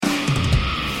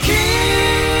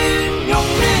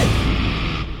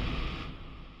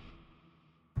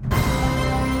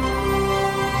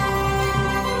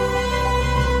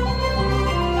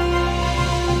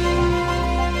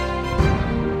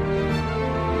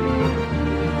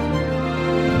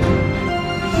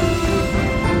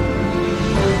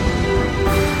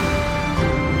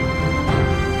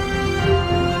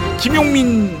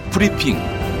김용민 브리핑.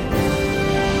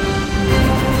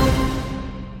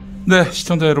 네,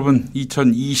 시청자 여러분,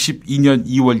 2022년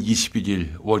 2월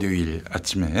 21일 월요일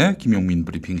아침에 김용민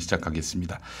브리핑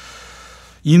시작하겠습니다.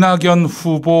 이낙연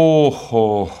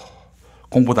후보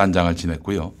공보단장을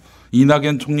지냈고요.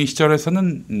 이낙연 총리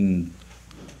시절에서는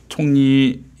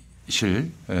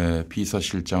총리실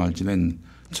비서실장을 지낸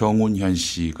정운현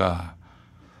씨가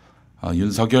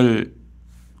윤석열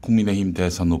국민의힘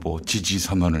대선 후보 지지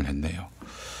선언을 했네요.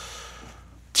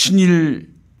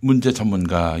 친일 문제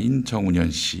전문가인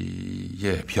정운현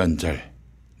씨의 변절.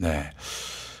 네.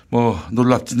 뭐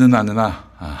놀랍지는 않으나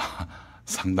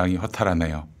상당히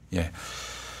허탈하네요. 예.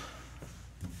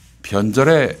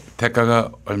 변절의 대가가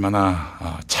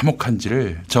얼마나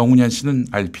참혹한지를 정운현 씨는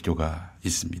알 필요가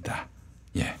있습니다.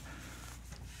 예.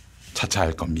 차차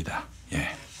알 겁니다. 예.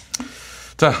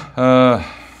 자,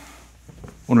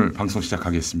 오늘 방송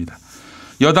시작하겠습니다.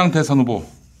 여당 대선 후보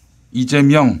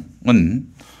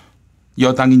이재명은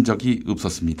여당인 적이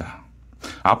없었습니다.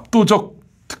 압도적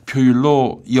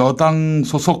득표율로 여당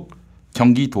소속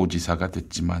경기도지사가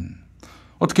됐지만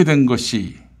어떻게 된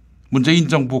것이 문재인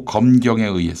정부 검경에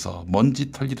의해서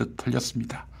먼지 털리듯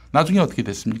털렸습니다. 나중에 어떻게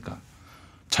됐습니까?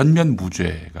 전면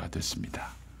무죄가 됐습니다.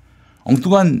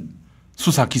 엉뚱한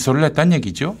수사 기소를 했다는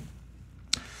얘기죠.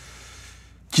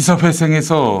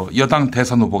 기사회생에서 여당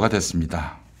대선 후보가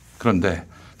됐습니다. 그런데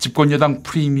집권 여당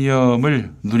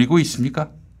프리미엄을 누리고 있습니까?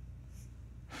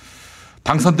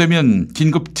 당선되면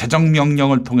긴급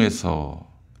재정명령을 통해서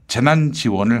재난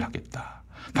지원을 하겠다.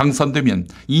 당선되면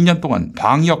 2년 동안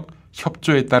방역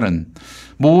협조에 따른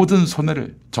모든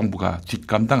손해를 정부가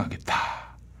뒷감당하겠다.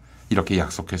 이렇게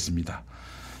약속했습니다.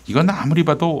 이건 아무리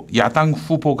봐도 야당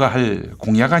후보가 할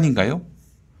공약 아닌가요?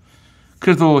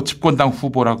 그래도 집권당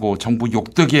후보라고 정부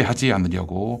욕되게 하지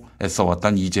않으려고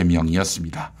애써왔던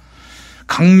이재명이었습니다.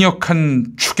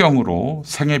 강력한 추경으로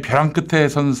생애 벼랑 끝에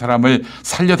선 사람을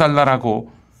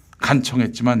살려달라고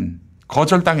간청했지만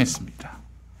거절당했습니다.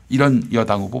 이런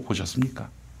여당 후보 보셨습니까?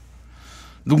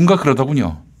 누군가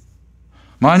그러더군요.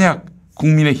 만약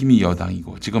국민의힘이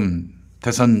여당이고 지금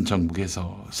대선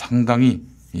정국에서 상당히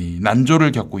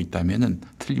난조를 겪고 있다면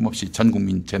틀림없이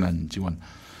전국민 재난지원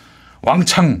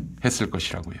왕창 했을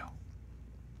것이라고요.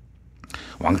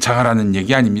 왕창하라는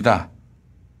얘기 아닙니다.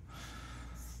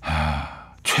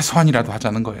 최소한이라도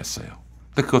하자는 거였어요.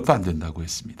 근데 그것도 안 된다고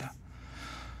했습니다.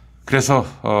 그래서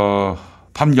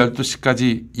밤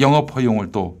 12시까지 영업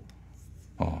허용을 또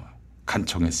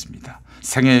간청했습니다.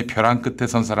 생애 벼랑 끝에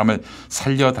선 사람을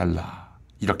살려달라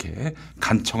이렇게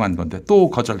간청한 건데 또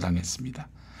거절당했습니다.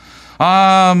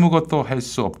 아무것도 할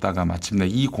수 없다가 마침내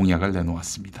이 공약을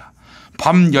내놓았습니다.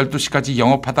 밤 12시까지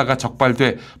영업하다가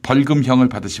적발돼 벌금형을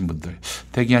받으신 분들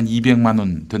대개 한 200만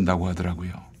원 된다고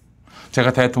하더라고요.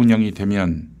 제가 대통령이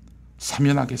되면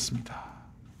사면하겠습니다.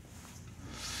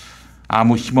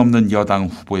 아무 힘없는 여당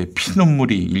후보의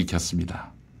피눈물이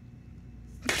읽혔습니다.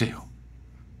 그래요.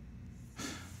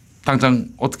 당장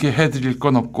어떻게 해드릴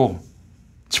건 없고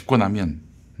집권하면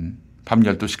밤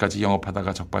 12시까지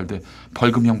영업하다가 적발돼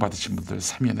벌금형 받으신 분들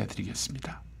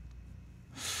사면해드리겠습니다.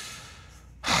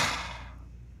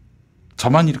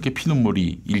 저만 이렇게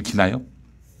피눈물이 읽히나요?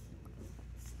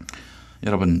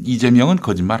 여러분, 이재명은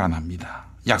거짓말 안 합니다.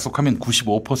 약속하면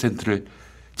 95%를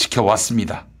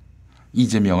지켜왔습니다.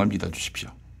 이재명을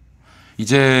믿어주십시오.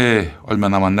 이제 얼마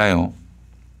남았나요?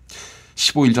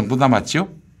 15일 정도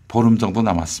남았죠? 보름 정도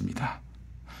남았습니다.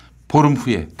 보름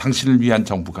후에 당신을 위한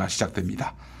정부가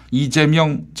시작됩니다.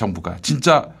 이재명 정부가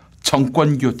진짜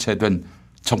정권 교체된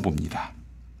정부입니다.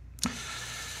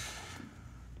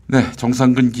 네,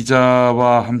 정상근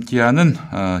기자와 함께하는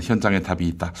현장의 답이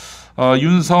있다.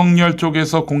 윤석열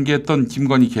쪽에서 공개했던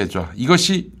김건희 계좌,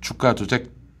 이것이 주가 조작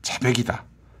자백이다.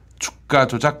 주가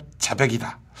조작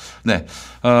자백이다. 네,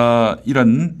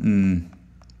 이런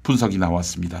분석이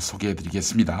나왔습니다.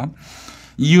 소개해드리겠습니다.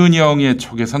 이은영의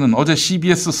촉에서는 어제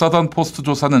CBS 서던 포스트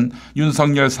조사는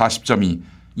윤석열 40.2,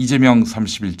 이재명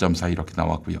 31.4 이렇게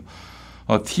나왔고요.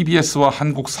 TBS와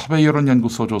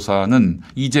한국사회여론연구소 조사는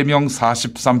이재명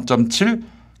 43.7,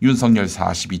 윤석열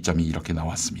 42.2 이렇게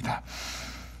나왔습니다.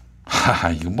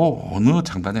 이거 뭐 어느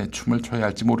장단에 춤을 춰야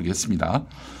할지 모르겠습니다.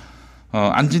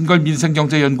 안진걸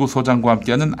민생경제연구소장과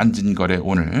함께하는 안진걸의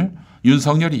오늘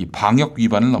윤석열이 방역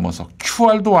위반을 넘어서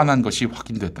QR도 안 한 것이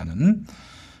확인됐다는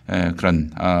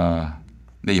그런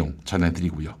내용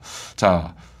전해드리고요.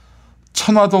 자,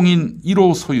 천화동인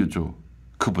 1호 소유주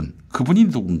그분이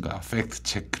누군가 팩트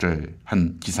체크를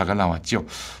한 기사가 나왔죠.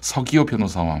 서기호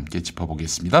변호사와 함께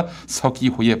짚어보겠습니다.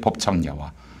 서기호의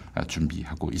법정야와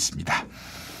준비하고 있습니다.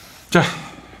 자,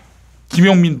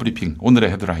 김용민 브리핑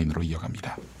오늘의 헤드라인으로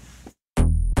이어갑니다.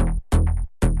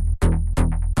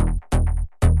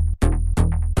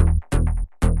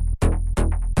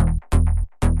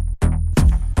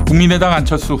 국민의당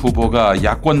안철수 후보가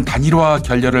야권 단일화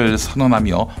결렬을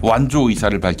선언하며 완주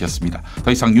의사를 밝혔습니다.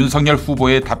 더 이상 윤석열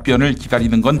후보의 답변을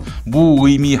기다리는 건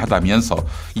무의미하다면서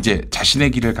이제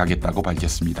자신의 길을 가겠다고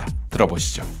밝혔습니다.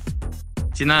 들어보시죠.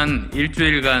 지난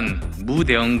일주일간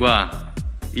무대응과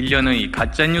일련의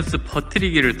가짜뉴스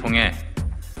퍼뜨리기를 통해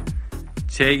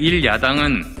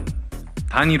제1야당은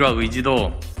단일화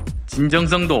의지도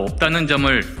진정성도 없다는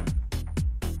점을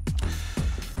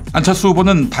안철수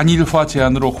후보는 단일화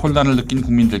제안으로 혼란을 느낀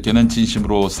국민들께는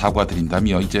진심으로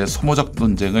사과드린다며 이제 소모적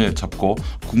논쟁을 접고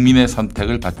국민의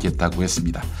선택을 받겠다고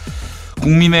했습니다.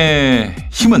 국민의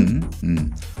힘은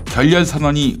결렬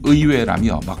선언이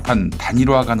의외라며 막판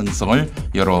단일화 가능성을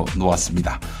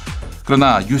열어놓았습니다.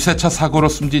 그러나 유세차 사고로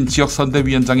숨진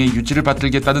지역선대위원장의 유지를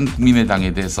받들겠다는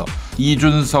국민의당에 대해서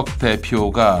이준석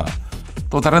대표가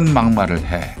또 다른 막말을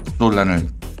해 논란을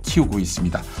키우고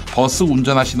있습니다. 버스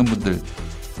운전하시는 분들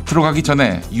들어가기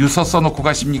전에 유서 써놓고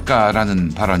가십니까? 라는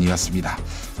발언이었습니다.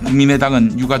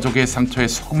 국민의당은 유가족의 상처에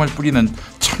소금을 뿌리는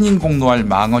천인공노할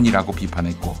망언이라고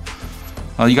비판했고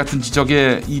이 같은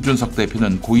지적에 이준석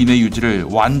대표는 고인의 유지를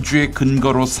완주의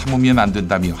근거로 삼으면 안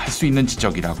된다며 할 수 있는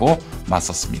지적이라고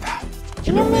맞섰습니다.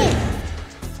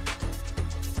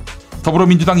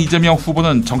 더불어민주당 이재명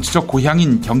후보는 정치적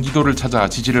고향인 경기도를 찾아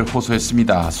지지를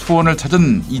호소했습니다. 수원을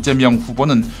찾은 이재명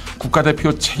후보는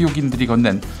국가대표 체육인들이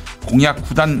건넨 공약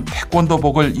 9단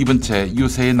태권도복을 입은 채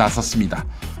유세에 나섰습니다.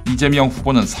 이재명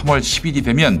후보는 3월 10일이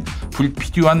되면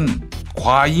불필요한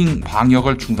과잉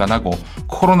방역을 중단하고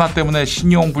코로나 때문에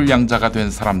신용불량자가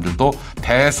된 사람들도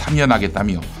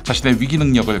대사면하겠다며 자신의 위기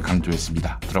능력을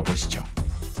강조했습니다. 들어보시죠.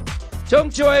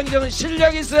 정치와 행정은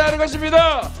실력이 있어야 하는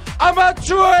것입니다.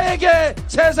 아마추어에게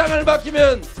세상을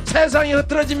맡기면 세상이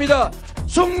흐트러집니다.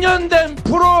 숙련된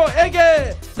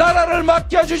프로에게 나라를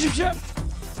맡겨주십시오.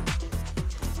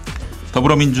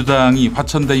 더불어민주당이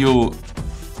화천대유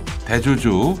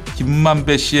대주주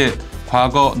김만배 씨의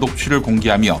과거 녹취를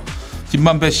공개하며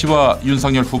김만배 씨와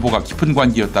윤석열 후보가 깊은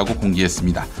관계였다고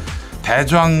공개했습니다.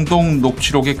 대장동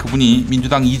녹취록에 그분이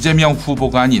민주당 이재명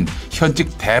후보가 아닌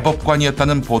현직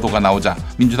대법관이었다는 보도가 나오자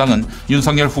민주당은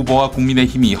윤석열 후보와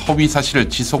국민의힘이 허위 사실을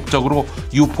지속적으로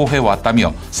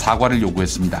유포해왔다며 사과를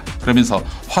요구했습니다. 그러면서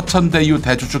화천대유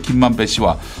대주주 김만배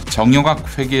씨와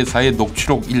정영학 회계사의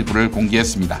녹취록 일부를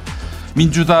공개했습니다.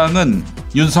 민주당은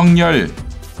윤석열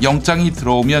영장이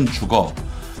들어오면 죽어.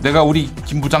 내가 우리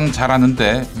김 부장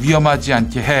잘하는데 위험하지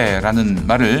않게 해라는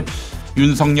말을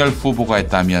윤석열 후보가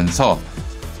했다면서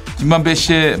김만배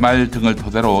씨의 말 등을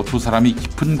토대로 두 사람이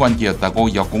깊은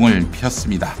관계였다고 역공을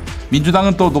폈습니다.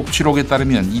 민주당은 또 녹취록에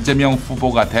따르면 이재명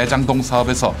후보가 대장동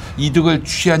사업에서 이득을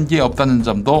취한 게 없다는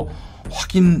점도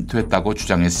확인됐다고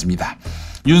주장했습니다.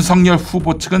 윤석열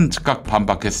후보 측은 즉각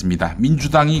반박했습니다.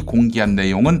 민주당이 공개한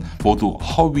내용은 모두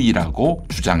허위라고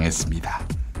주장했습니다.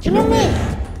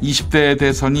 20대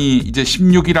대선이 이제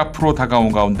 16일 앞으로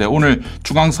다가온 가운데 오늘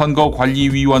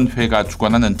중앙선거관리위원회가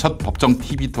주관하는 첫 법정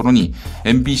TV 토론이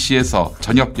MBC에서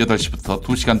저녁 8시부터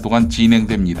 2시간 동안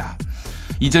진행됩니다.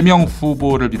 이재명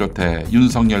후보를 비롯해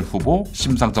윤석열 후보,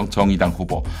 심상정 정의당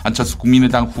후보, 안철수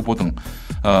국민의당 후보 등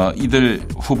이들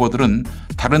후보들은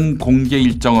다른 공개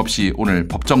일정 없이 오늘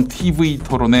법정 TV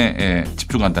토론에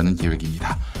집중한다는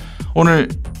계획입니다.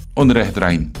 오늘의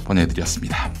헤드라인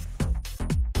보내드렸습니다.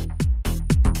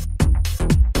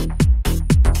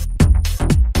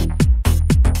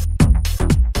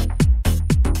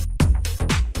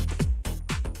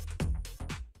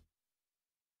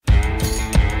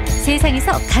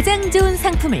 세상에서 가장 좋은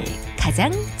상품을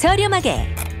가장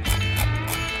저렴하게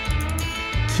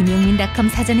김용민닷컴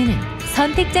사전에는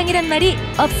선택장이란 말이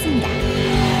없습니다.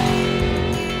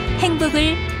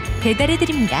 행복을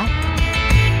배달해드립니다.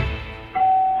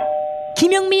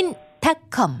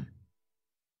 김용민닷컴.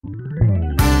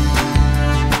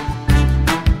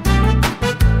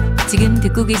 지금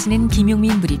듣고 계시는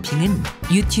김용민 브리핑은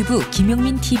유튜브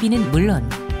김용민 TV는 물론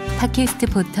팟캐스트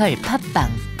포털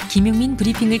팟빵 김용민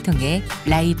브리핑을 통해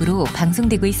라이브로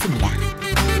방송되고 있습니다.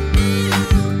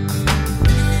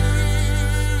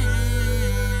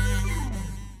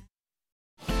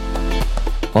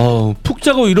 푹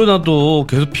자고 일어나도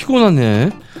계속 피곤하네.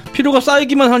 피로가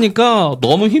쌓이기만 하니까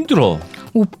너무 힘들어.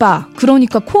 오빠,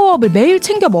 그러니까 코어업을 매일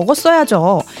챙겨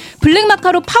먹었어야죠.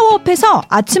 블랙마카로 파워업해서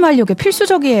아침 활력에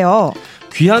필수적이에요.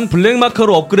 귀한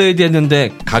블랙마카로 업그레이드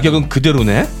했는데 가격은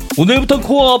그대로네. 오늘부터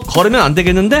코어업 걸으면 안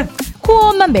되겠는데?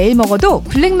 코어업만 매일 먹어도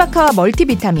블랙마카와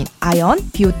멀티비타민, 아연,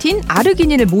 비오틴,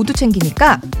 아르기닌을 모두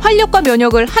챙기니까 활력과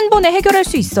면역을 한 번에 해결할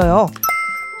수 있어요.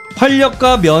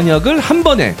 활력과 면역을 한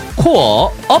번에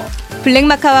코어업.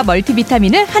 블랙마카와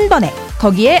멀티비타민을 한 번에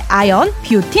거기에 아연,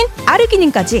 비오틴,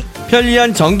 아르기닌까지.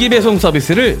 편리한 정기 배송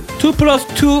서비스를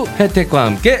 2+2 혜택과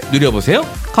함께 누려보세요.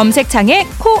 검색창에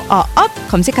코어업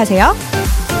검색하세요.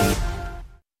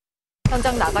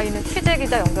 현장 나가 있는 취재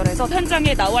기자 연결해서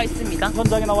현장에 나와 있습니다.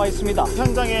 현장에 나와 있습니다.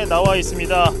 현장에 나와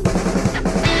있습니다.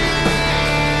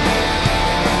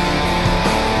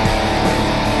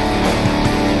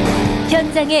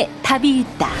 현장에 답이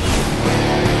있다.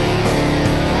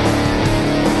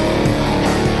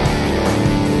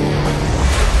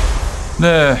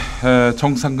 네,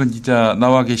 정상근 기자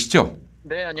나와 계시죠?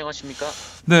 네, 안녕하십니까?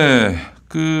 네,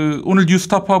 오늘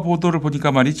뉴스타파 보도를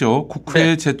보니까 말이죠.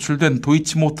 국회에 제출된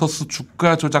도이치모터스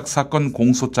주가 조작 사건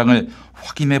공소장을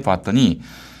확인해 봤더니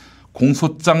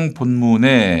공소장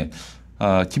본문에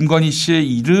김건희 씨의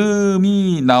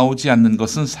이름이 나오지 않는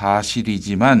것은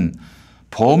사실이지만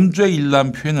범죄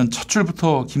일람표에는 첫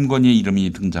줄부터 김건희의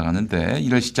이름이 등장하는데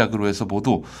이를 시작으로 해서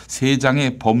모두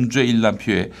 3장의 범죄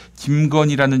일람표에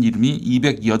김건희라는 이름이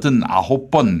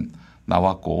 289번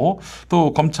나왔고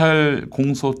또 검찰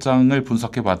공소장을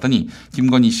분석해 봤더니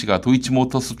김건희 씨가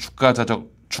도이치모터스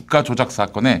주가 조작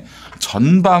사건에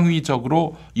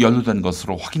전방위적으로 연루된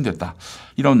것으로 확인됐다.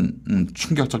 이런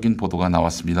충격적인 보도가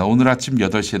나왔습니다. 오늘 아침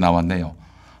 8시에 나왔네요.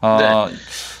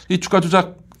 이 주가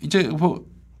조작 이제 뭐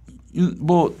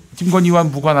김건희와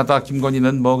무관하다.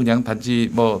 김건희는 뭐 그냥 단지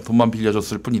뭐 돈만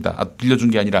빌려줬을 뿐이다.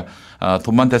 빌려준 게 아니라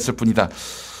돈만 댔을 뿐이다.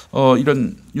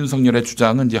 이런 윤석열의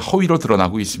주장은 이제 허위로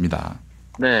드러나고 있습니다.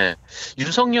 네,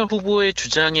 윤석열 후보의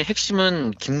주장의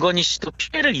핵심은 김건희 씨도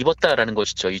피해를 입었다라는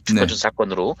것이죠. 이 주가 조작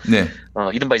사건으로. 네.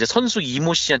 이른바 이제 선수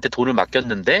이모 씨한테 돈을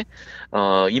맡겼는데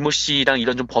이모 씨랑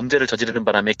이런 좀 범죄를 저지르는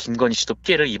바람에 김건희 씨도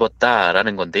피해를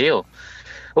입었다라는 건데요.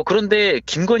 그런데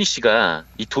김건희 씨가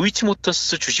이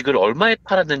도이치모터스 주식을 얼마에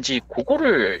팔았는지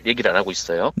그거를 얘기를 안 하고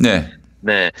있어요. 네.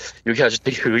 네, 이게 아주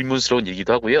되게 의문스러운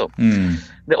얘기도 하고요.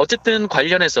 근데 어쨌든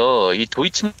관련해서 이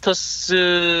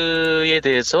도이치모터스에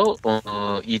대해서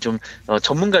이 좀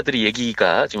전문가들이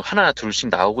얘기가 지금 하나 둘씩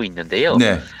나오고 있는데요.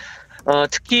 네.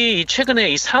 특히 최근에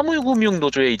이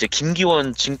사물금융노조의 이제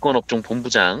김기원 증권업종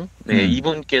본부장,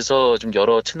 이분께서 좀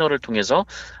여러 채널을 통해서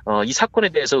이 사건에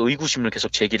대해서 의구심을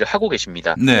계속 제기를 하고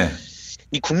계십니다. 네.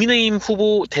 이 국민의힘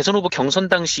후보 대선 후보 경선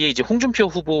당시에 이제 홍준표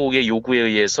후보의 요구에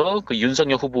의해서 그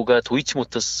윤석열 후보가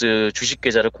도이치모터스 주식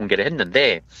계좌를 공개를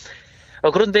했는데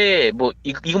그런데 뭐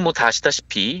이건 뭐 다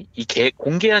아시다시피 이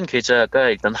공개한 계좌가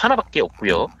일단 하나밖에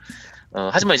없고요.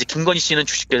 하지만 이제 김건희 씨는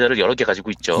주식 계좌를 여러 개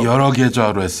가지고 있죠. 여러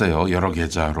계좌로 했어요. 여러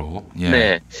계좌로. 예.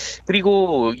 네.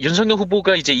 그리고 윤석열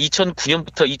후보가 이제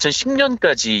 2009년부터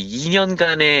 2010년까지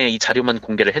 2년간의 이 자료만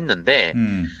공개를 했는데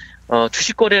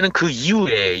주식 거래는 그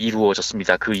이후에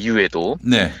이루어졌습니다. 그 이후에도.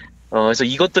 네. 그래서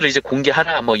이것들을 이제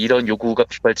공개하라 뭐 이런 요구가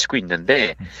빗발치고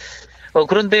있는데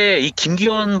그런데 이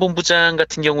김기현 본부장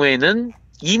같은 경우에는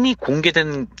이미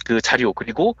공개된 그 자료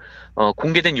그리고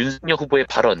공개된 윤석열 후보의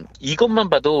발언 이것만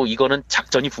봐도 이거는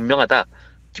작전이 분명하다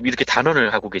이렇게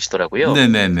단언을 하고 계시더라고요.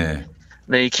 네네네.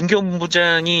 네, 이 김기현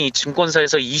본부장이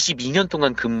증권사에서 22년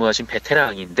동안 근무하신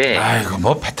베테랑인데. 아이고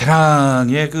뭐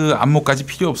베테랑의 그 안목까지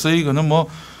필요 없어요. 이거는 뭐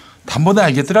단번에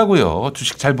알겠더라고요.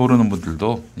 주식 잘 모르는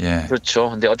분들도. 예.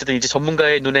 그렇죠. 근데 어쨌든 이제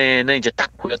전문가의 눈에는 이제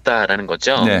딱 보였다라는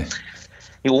거죠. 네.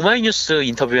 이 오마이뉴스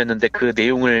인터뷰였는데 그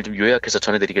내용을 좀 요약해서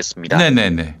전해드리겠습니다.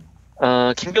 네네네.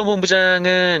 김기현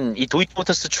본부장은 이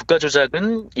도이치모터스 주가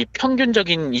조작은 이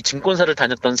평균적인 이 증권사를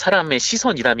다녔던 사람의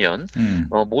시선이라면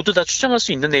모두 다 추정할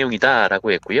수 있는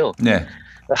내용이다라고 했고요. 네.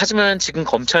 하지만 지금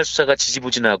검찰 수사가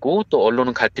지지부진하고 또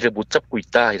언론은 갈피를 못 잡고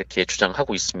있다 이렇게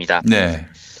주장하고 있습니다. 네.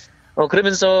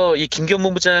 그러면서 이 김기현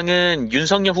본부장은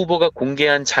윤석열 후보가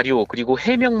공개한 자료 그리고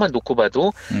해명만 놓고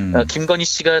봐도 김건희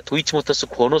씨가 도이치모터스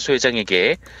권오수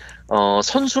회장에게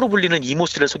선수로 불리는 이모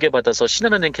씨를 소개받아서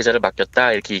신한은행 계좌를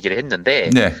맡겼다 이렇게 얘기를 했는데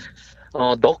네.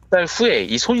 넉 달 후에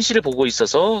이 손실을 보고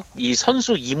있어서 이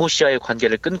선수 이모 씨와의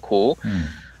관계를 끊고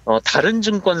다른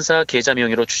증권사 계좌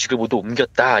명의로 주식을 모두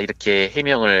옮겼다 이렇게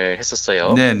해명을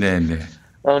했었어요. 네네네.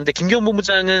 근데 김기현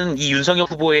본부장은 이 윤석열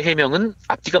후보의 해명은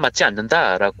앞뒤가 맞지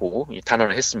않는다라고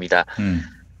단언을 했습니다.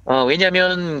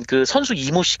 왜냐하면 그 선수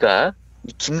이모 씨가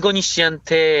이 김건희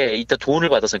씨한테 이따 돈을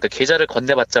받아서 그러니까 계좌를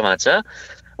건네받자마자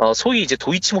소위 이제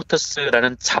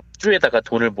도이치모터스라는 잡주에다가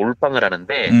돈을 몰빵을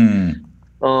하는데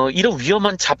이런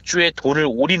위험한 잡주에 돈을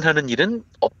올인하는 일은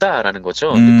없다라는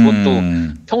거죠. 근데 그것도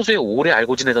평소에 오래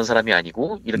알고 지내던 사람이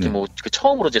아니고 이렇게 뭐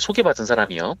처음으로 이제 소개받은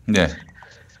사람이요. 네.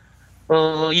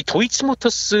 이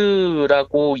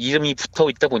도이치모터스라고 이름이 붙어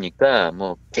있다 보니까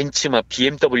뭐 벤츠 막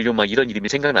BMW 막 이런 이름이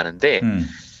생각나는데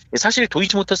사실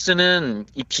도이치모터스는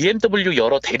이 BMW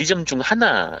여러 대리점 중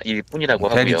하나일 뿐이라고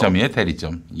하고요. 대리점이에요,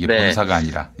 대리점. 이게 네. 본사가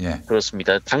아니라. 예.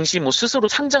 그렇습니다. 당시 뭐 스스로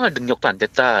상장할 능력도 안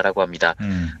됐다라고 합니다.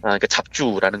 그러니까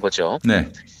잡주라는 거죠. 네.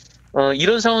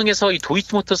 이런 상황에서 이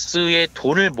도이치모터스에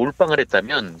돈을 몰빵을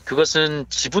했다면 그것은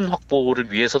지분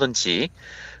확보를 위해서든지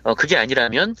그게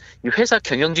아니라면 이 회사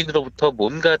경영진으로부터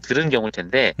뭔가 들은 경우일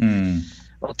텐데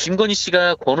김건희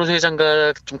씨가 권오수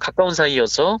회장과 좀 가까운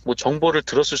사이여서 뭐 정보를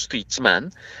들었을 수도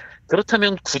있지만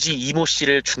그렇다면 굳이 이모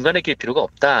씨를 중간에 낄 필요가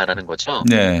없다라는 거죠.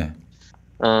 네.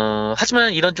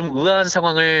 하지만 이런 좀 의아한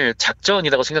상황을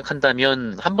작전이라고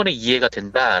생각한다면 한 번에 이해가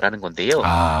된다라는 건데요.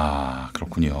 아,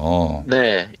 그렇군요.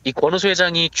 네, 이 권오수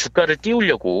회장이 주가를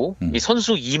띄우려고 이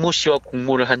선수 이모 씨와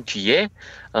공모를 한 뒤에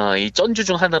이 쩐주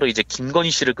중 하나로 이제 김건희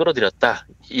씨를 끌어들였다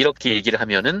이렇게 얘기를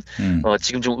하면은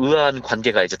지금 좀 의아한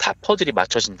관계가 이제 다 퍼즐이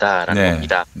맞춰진다라는 네.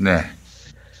 겁니다. 네.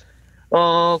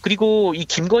 그리고 이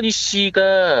김건희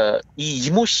씨가 이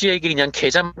이모 씨에게 그냥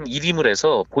계좌 일임을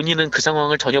해서 본인은 그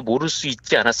상황을 전혀 모를 수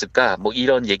있지 않았을까 뭐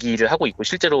이런 얘기를 하고 있고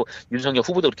실제로 윤석열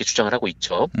후보도 그렇게 주장을 하고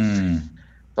있죠.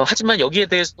 하지만 여기에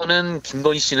대해서는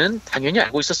김건희 씨는 당연히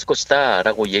알고 있었을 것이다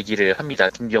라고 얘기를 합니다.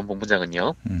 김기현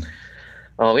본부장은요.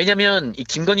 왜냐면 이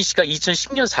김건희 씨가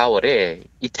 2010년 4월에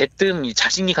이 대뜸 이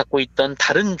자신이 갖고 있던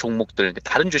다른 종목들,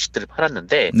 다른 주식들을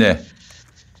팔았는데 네.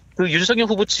 그 윤석열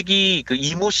후보 측이 그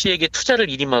이모 씨에게 투자를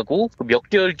일임하고 그 몇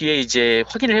개월 뒤에 이제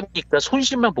확인을 해보니까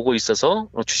손실만 보고 있어서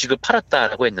주식을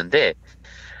팔았다라고 했는데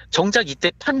정작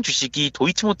이때 판 주식이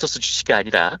도이치모터스 주식이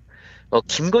아니라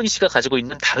김건희 씨가 가지고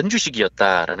있는 다른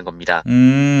주식이었다라는 겁니다.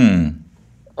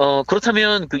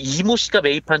 그렇다면 그 이모 씨가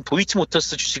매입한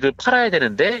도이치모터스 주식을 팔아야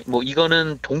되는데 뭐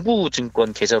이거는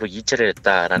동부증권 계좌로 이체를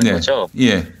했다라는 네. 거죠.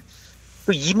 예.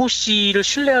 그 이모 씨를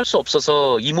신뢰할 수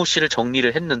없어서 이모 씨를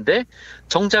정리를 했는데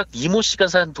정작 이모 씨가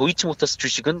산 도이치모터스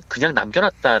주식은 그냥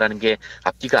남겨놨다라는 게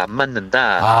앞뒤가 안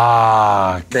맞는다.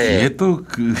 아, 그게 네. 또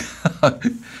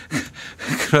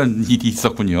그런 일이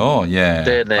있었군요. 예.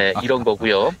 네네 이런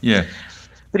거고요. 예.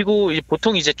 그리고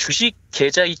보통 이제 주식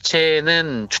계좌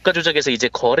이체는 주가 조작에서 이제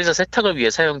거래자 세탁을 위해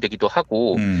사용되기도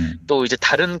하고 또 이제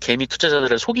다른 개미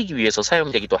투자자들을 속이기 위해서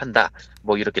사용되기도 한다.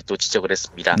 뭐 이렇게 또 지적을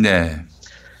했습니다. 네.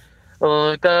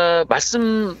 그러니까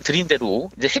말씀드린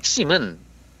대로 이제 핵심은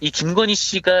이 김건희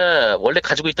씨가 원래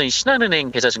가지고 있던 이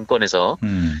신한은행 계좌증권에서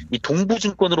이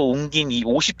동부증권으로 옮긴 이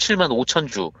 57만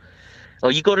 5천 주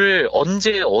이거를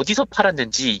언제 어디서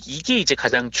팔았는지 이게 이제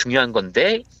가장 중요한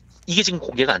건데 이게 지금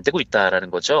공개가 안 되고 있다라는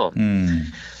거죠.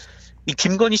 이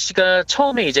김건희 씨가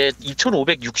처음에 이제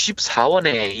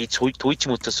 2,564원에 이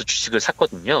도이치모터스 주식을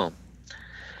샀거든요.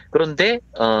 그런데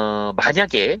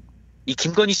만약에 이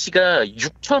김건희 씨가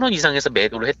 6,000원 이상에서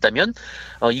매도를 했다면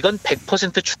이건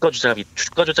 100% 주가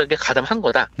조작에 가담한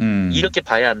거다. 이렇게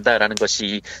봐야 한다라는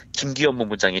것이 김기현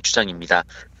본부장의 주장입니다.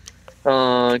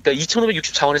 그러니까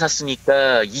 2,564원에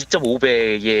샀으니까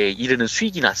 2.5배에 이르는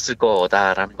수익이 났을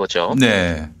거다라는 거죠.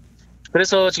 네.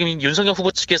 그래서 지금 윤석열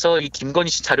후보 측에서 이 김건희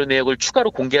씨 자료 내역을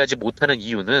추가로 공개하지 못하는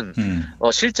이유는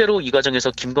실제로 이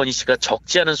과정에서 김건희 씨가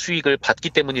적지 않은 수익을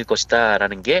받기 때문일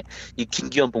것이다라는 게 이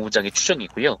김기현 본부장의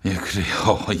추정이고요. 예,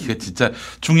 그래요. 이게 진짜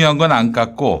중요한 건 안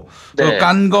깠고 네.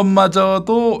 깐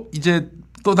것마저도 이제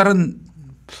또 다른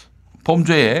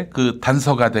범죄의 그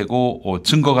단서가 되고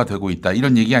증거가 되고 있다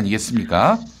이런 얘기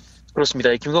아니겠습니까?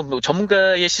 그렇습니다. 김건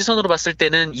전문가의 시선으로 봤을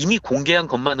때는 이미 공개한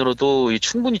것만으로도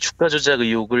충분히 주가 조작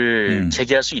의혹을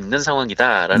제기할 수 있는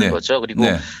상황이다라는 네. 거죠. 그리고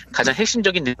네. 가장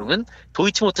핵심적인 내용은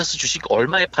도이치모터스 주식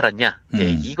얼마에 팔았냐.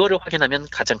 네, 이거를 확인하면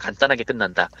가장 간단하게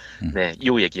끝난다. 네, 이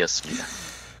얘기였습니다.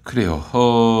 그래요.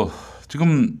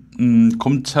 지금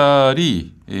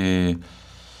검찰이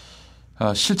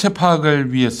실체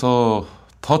파악을 위해서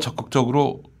더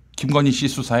적극적으로 김건희 씨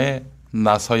수사에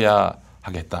나서야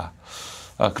하겠다.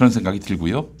 그런 생각이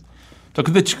들고요. 자,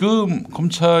 근데 지금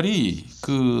검찰이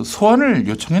그 소환을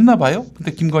요청했나 봐요.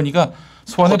 근데 김건희가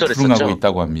소환에 불응하고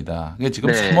있다고 합니다. 그러니까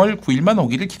지금 네. 3월 9일만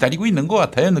오기를 기다리고 있는 것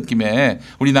같아요. 느낌에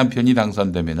우리 남편이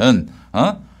당선되면은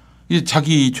이제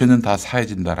자기 죄는 다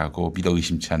사해진다라고 믿어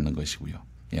의심치 않는 것이고요.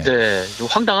 예. 네, 좀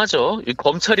황당하죠.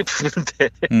 검찰이 부르는데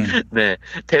네,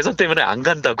 대선 때문에 안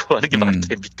간다고 하는 게 말이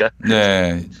됩니까?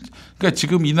 네, 그러니까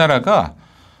지금 이 나라가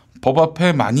법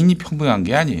앞에 만인이 평등한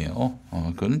게 아니에요.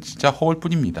 그건 진짜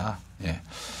허울뿐입니다. 예.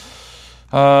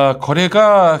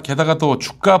 거래가 게다가 또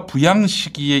주가 부양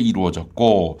시기에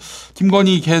이루어졌고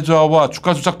김건희 계좌와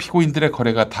주가 조작 피고인들의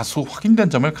거래가 다수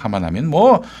확인된 점을 감안하면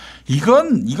뭐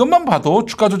이것만 봐도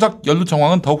주가 조작 연루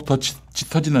정황은 더욱 더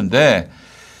짙어지는데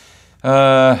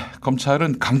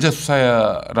검찰은 강제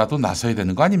수사라도 나서야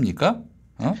되는 거 아닙니까?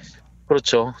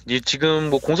 그렇죠. 지금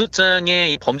뭐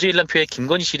공소장에 이 범죄 일람표에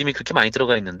김건희 씨 이름이 그렇게 많이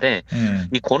들어가 있는데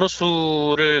이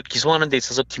권오수를 기소하는 데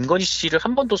있어서 김건희 씨를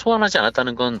한 번도 소환하지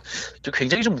않았다는 건 좀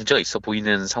굉장히 좀 문제가 있어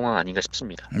보이는 상황 아닌가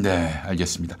싶습니다. 네,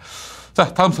 알겠습니다.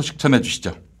 자, 다음 소식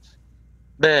전해주시죠.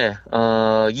 네,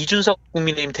 이준석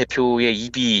국민의힘 대표의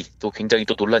입이 또 굉장히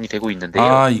또 논란이 되고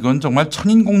있는데요. 이건 정말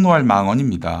천인공노할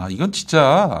망언입니다. 이건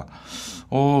진짜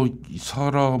이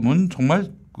사람은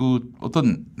정말 그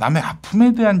어떤 남의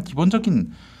아픔에 대한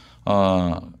기본적인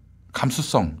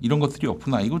감수성 이런 것들이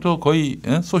없구나. 이거 저 거의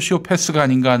소시오패스가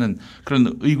아닌가 하는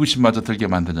그런 의구심마저 들게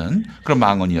만드는 그런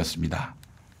망언이었습니다.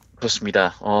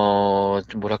 그렇습니다.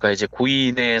 좀 뭐랄까 이제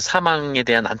고인의 사망에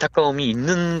대한 안타까움이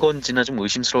있는 건지나 좀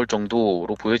의심스러울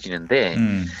정도로 보여지는데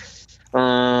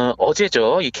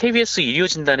어제죠. 이 KBS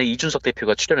일요진단에 이준석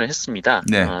대표가 출연을 했습니다.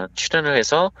 네. 출연을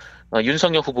해서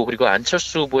윤석열 후보 그리고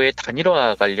안철수 후보의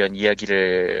단일화 관련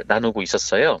이야기를 나누고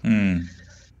있었어요.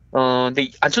 근데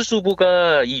안철수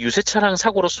후보가 이 유세차량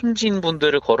사고로 숨진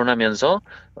분들을 거론하면서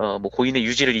뭐 고인의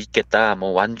유지를 잇겠다,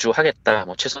 뭐 완주하겠다,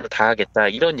 뭐 최선을 다하겠다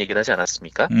이런 얘기를 하지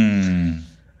않았습니까?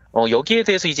 여기에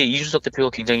대해서 이제 이준석 대표가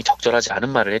굉장히 적절하지 않은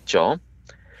말을 했죠.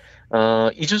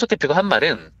 이준석 대표가 한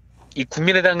말은 이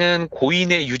국민의당은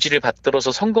고인의 유지를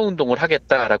받들어서 선거운동을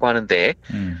하겠다라고 하는데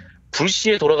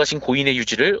불시에 돌아가신 고인의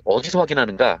유지를 어디서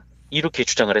확인하는가 이렇게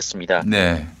주장을 했습니다.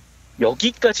 네.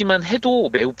 여기까지만 해도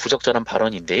매우 부적절한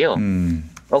발언인데요.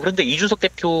 그런데 이준석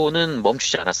대표는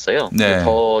멈추지 않았어요. 네.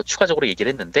 더 추가적으로 얘기를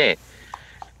했는데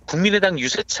국민의당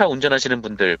유세차 운전하시는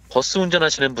분들, 버스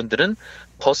운전하시는 분들은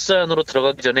버스 안으로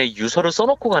들어가기 전에 유서를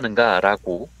써놓고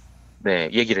가는가라고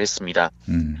얘기를 했습니다.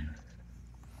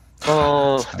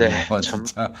 네, 참.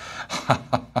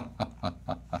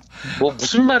 뭐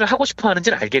무슨 말을 하고 싶어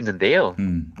하는지는 알겠는데요.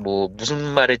 뭐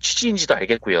무슨 말의 취지인지도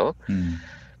알겠고요.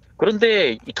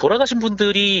 그런데 이 돌아가신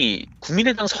분들이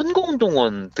국민의당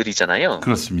선거운동원들이잖아요.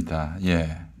 그렇습니다.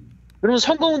 예. 그러면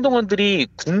선거운동원들이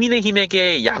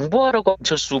국민의힘에게 양보하라고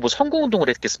안철수 후보 선거운동을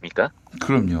했겠습니까?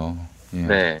 그럼요. 예.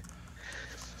 네.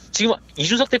 지금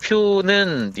이준석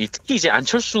대표는 특히 이제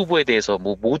안철수 후보에 대해서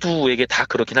뭐 모두에게 다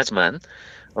그렇긴 하지만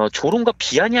조롱과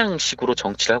비아냥식으로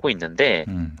정치를 하고 있는데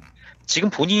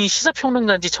지금 본인이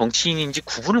시사평론가인지 정치인인지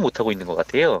구분을 못하고 있는 것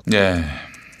같아요. 네.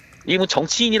 이 뭐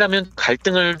정치인이라면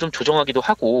갈등을 좀 조정하기도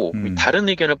하고 다른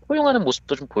의견을 포용하는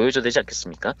모습도 좀 보여줘야 되지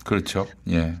않겠습니까? 그렇죠.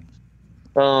 예.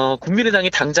 국민의당이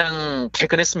당장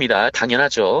발끈했습니다.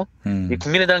 당연하죠. 이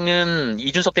국민의당은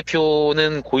이준석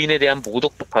대표는 고인에 대한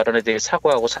모독적 발언에 대해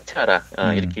사과하고 사퇴하라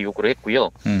이렇게 요구를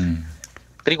했고요.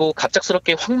 그리고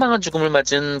갑작스럽게 황망한 죽음을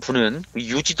맞은 분은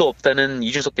유지도 없다는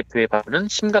이준석 대표의 발언은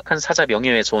심각한 사자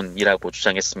명예훼손이라고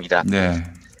주장했습니다. 네.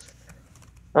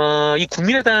 이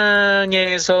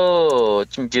국민의당에서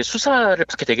좀 이제 수사를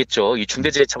받게 되겠죠. 이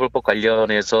중대재해처벌법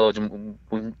관련해서 좀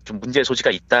문제의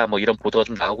소지가 있다, 뭐 이런 보도가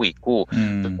좀 나오고 있고,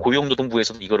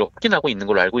 고용노동부에서도 이거를 확인하고 있는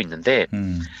걸로 알고 있는데,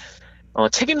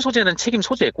 책임 소재는 책임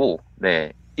소재고,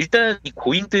 네. 일단 이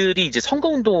고인들이 이제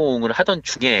선거운동을 하던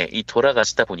중에 이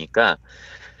돌아가시다 보니까,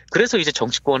 그래서 이제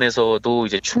정치권에서도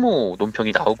이제 추모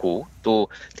논평이 나오고 또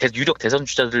유력 대선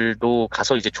주자들도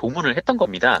가서 이제 조문을 했던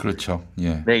겁니다. 그렇죠.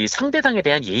 예. 네, 이 상대당에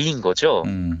대한 예의인 거죠.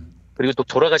 그리고 또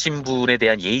돌아가신 분에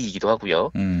대한 예의이기도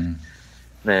하고요.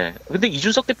 네. 근데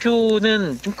이준석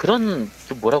대표는 좀 그런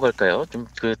좀 뭐라고 할까요? 좀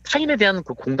그 타인에 대한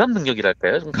그 공감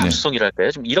능력이랄까요? 좀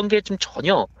감수성이랄까요? 좀 이런 게 좀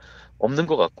전혀 없는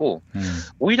것 같고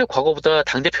오히려 과거보다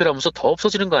당 대표라면서 더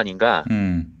없어지는 거 아닌가?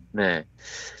 네.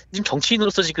 지금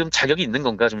정치인으로서 지금 자격이 있는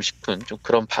건가 좀 싶은 좀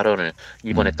그런 발언을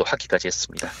이번에 또 하기까지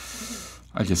했습니다.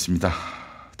 알겠습니다.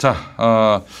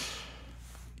 자,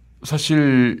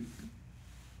 사실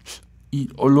이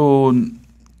언론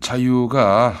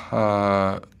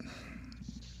자유가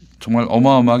정말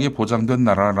어마어마하게 보장된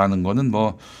나라라는 거는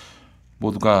뭐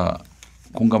모두가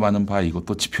공감하는 바이고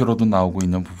또 지표로도 나오고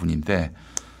있는 부분인데,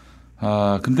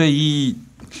 근데 이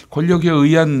권력에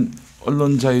의한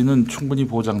언론 자유는 충분히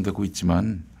보장되고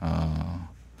있지만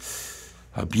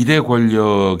미래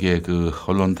권력의 그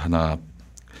언론 탄압,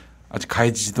 아직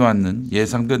가해지지도 않는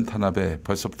예상된 탄압에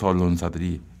벌써부터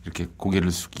언론사들이 이렇게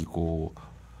고개를 숙이고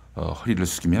허리를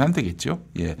숙이면 안 되겠죠.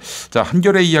 예. 자,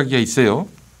 한겨레 이야기가 있어요.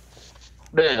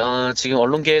 네, 지금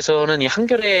언론계에서는 이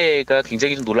한겨레가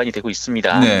굉장히 좀 논란이 되고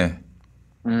있습니다. 네.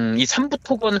 이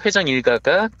삼부토건 회장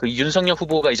일가가 그 윤석열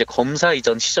후보가 이제 검사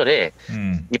이전 시절에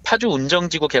이 파주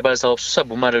운정지구 개발 사업 수사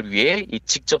무마를 위해 이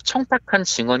직접 청탁한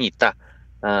증언이 있다.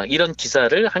 이런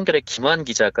기사를 한겨레 김환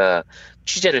기자가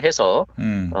취재를 해서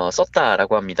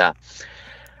썼다라고 합니다.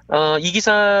 이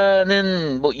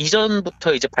기사는 뭐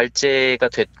이전부터 이제 발제가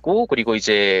됐고 그리고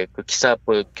이제 그 기사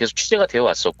계속 취재가 되어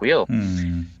왔었고요.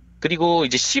 그리고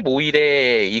이제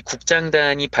 15일에 이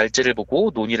국장단이 발제를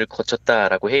보고 논의를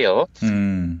거쳤다라고 해요.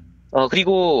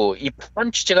 그리고 이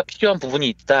보완 취재가 필요한 부분이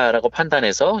있다라고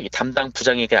판단해서 이 담당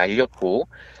부장에게 알렸고,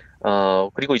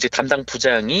 그리고 이제 담당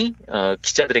부장이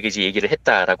기자들에게 이제 얘기를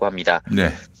했다라고 합니다.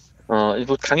 네.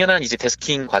 뭐 당연한 이제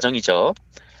데스킹 과정이죠.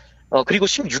 그리고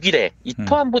 16일에 이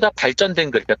토안보다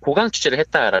발전된 글, 그러니까 보강 취재를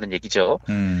했다라는 얘기죠.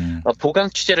 보강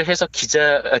취재를 해서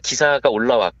기사가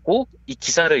올라왔고, 이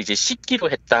기사를 이제 씻기로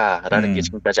했다라는 게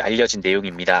지금까지 알려진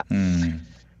내용입니다.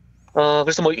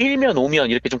 그래서 뭐 1면 5면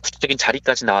이렇게 좀 구체적인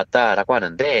자리까지 나왔다라고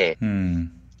하는데,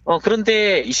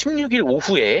 그런데 이 16일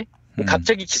오후에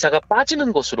갑자기 기사가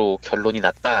빠지는 것으로 결론이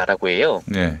났다라고 해요.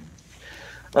 네.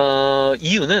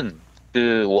 이유는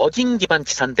그 워딩 기반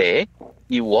기사인데,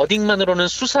 이 워딩만으로는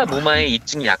수사 무마의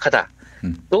입증이 약하다.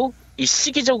 또 이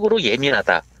시기적으로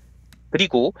예민하다.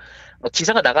 그리고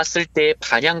기사가 나갔을 때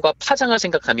반향과 파장을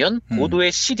생각하면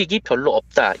보도의 실익이 별로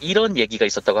없다. 이런 얘기가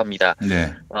있었다고 합니다.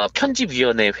 네.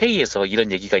 편집위원회 회의에서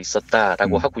이런 얘기가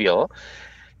있었다라고 하고요.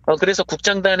 그래서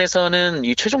국장단에서는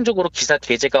이 최종적으로 기사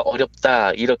게재가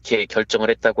어렵다. 이렇게 결정을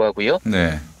했다고 하고요.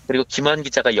 네. 그리고 김환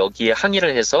기자가 여기에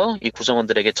항의를 해서 이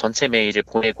구성원들에게 전체 메일을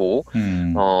보내고,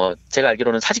 제가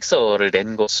알기로는 사직서를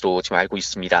낸 것으로 지금 알고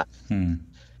있습니다.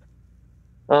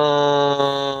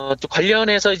 또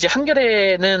관련해서 이제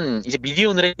한겨레는 이제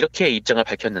미디어오늘에 이렇게 입장을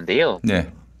밝혔는데요.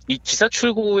 네. 이 기사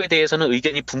출고에 대해서는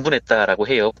의견이 분분했다라고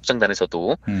해요.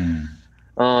 국장단에서도.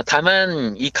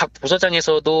 다만 이 각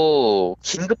부서장에서도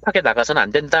긴급하게 나가서는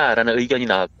안 된다라는 의견이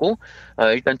나왔고,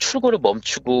 일단 출고를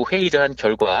멈추고 회의를 한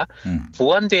결과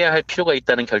보완돼야 할 필요가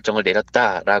있다는 결정을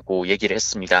내렸다라고 얘기를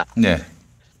했습니다. 네.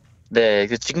 네,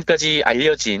 지금까지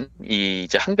알려진 이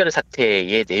이제 한겨레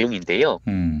사태의 내용인데요.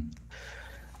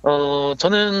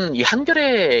 저는 이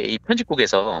한겨레 이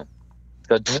편집국에서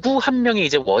그러니까 누구 한 명이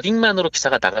이제 워딩만으로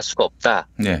기사가 나갈 수가 없다.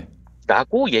 네.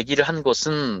 라고 얘기를 한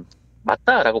것은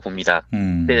맞다라고 봅니다.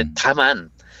 근데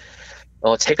다만,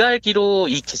 제가 알기로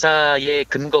이 기사의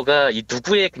근거가 이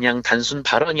누구의 그냥 단순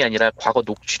발언이 아니라 과거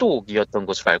녹취록이었던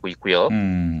것으로 알고 있고요.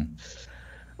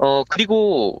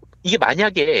 그리고 이게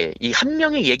만약에 이 한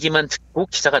명의 얘기만 듣고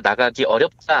기사가 나가기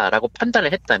어렵다라고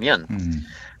판단을 했다면,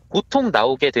 보통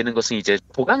나오게 되는 것은 이제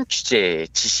보강 취재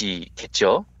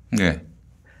지시겠죠. 네.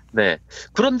 네.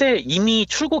 그런데 이미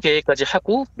출고 계획까지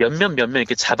하고 몇몇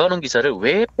이렇게 잡아놓은 기사를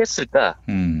왜 뺐을까?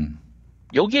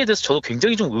 여기에 대해서 저도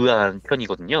굉장히 좀 의아한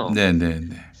편이거든요.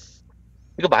 네네네.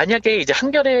 이거 만약에 이제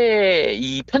한겨레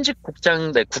이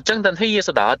국장단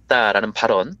회의에서 나왔다라는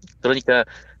발언, 그러니까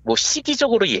뭐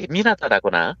시기적으로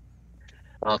예민하다라거나,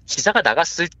 기사가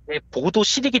나갔을 때 보도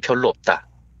실익이 별로 없다.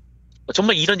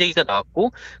 정말 이런 얘기가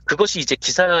나왔고, 그것이 이제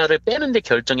기사를 빼는데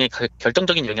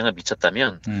결정적인 영향을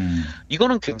미쳤다면,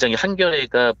 이거는 굉장히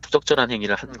한겨레가 부적절한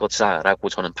행위를 한 것이다라고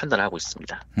저는 판단을 하고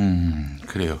있습니다.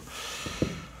 그래요.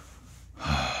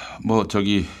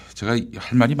 제가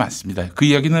할 말이 많습니다. 그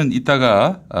이야기는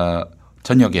이따가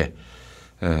저녁에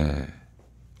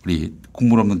우리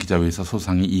국물 없는 기자회에서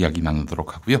소상히 이야기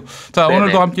나누도록 하고요. 자, 네네.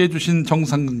 오늘도 함께해 주신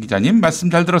정상근 기자님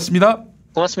말씀 잘 들었습니다.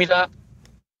 고맙습니다.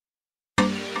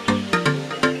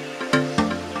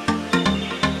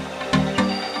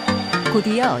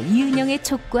 곧이어 이은영의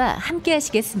촉과 함께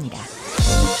하시겠습니다.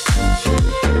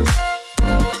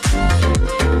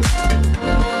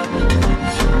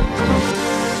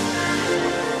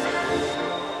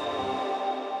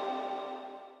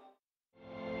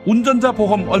 운전자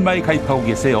보험 얼마에 가입하고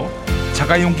계세요?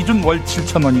 자가용 기준 월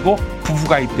 7,000원이고 부부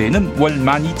가입대에는 월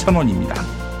 12,000원입니다.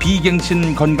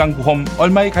 비갱신 건강보험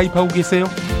얼마에 가입하고 계세요?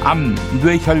 암,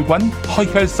 뇌혈관,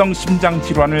 허혈성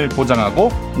심장질환을 보장하고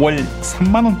월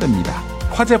 3만원대입니다.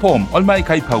 화재보험 얼마에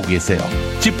가입하고 계세요?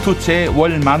 집 두 채에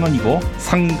월 10,000원이고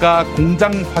상가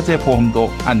공장 화재보험도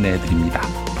안내해드립니다.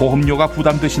 보험료가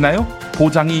부담되시나요?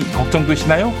 보장이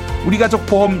걱정되시나요? 우리가족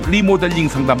보험 리모델링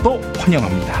상담도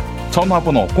환영합니다.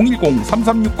 전화번호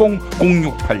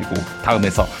 010-3360-0689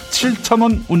 다음에서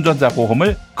 7,000원 운전자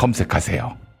보험을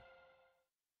검색하세요.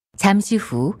 잠시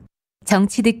후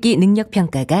정치 듣기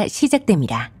능력평가가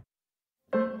시작됩니다.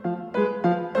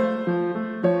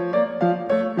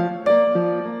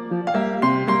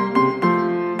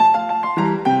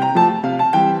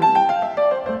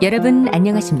 여러분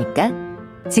안녕하십니까?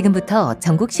 지금부터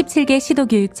전국 17개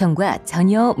시도교육청과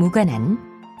전혀 무관한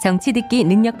정치 듣기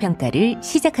능력평가를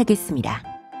시작하겠습니다.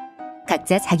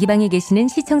 각자 자기 방에 계시는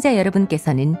시청자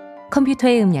여러분께서는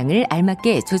컴퓨터의 음량을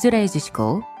알맞게 조절하여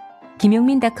주시고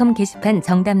김용민닷컴 게시판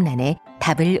정답란에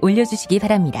답을 올려주시기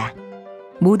바랍니다.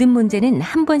 모든 문제는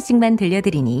한 번씩만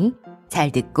들려드리니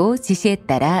잘 듣고 지시에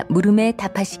따라 물음에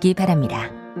답하시기 바랍니다.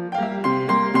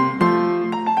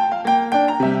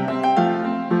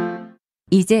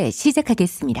 이제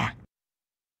시작하겠습니다.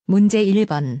 문제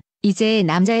 1번. 이제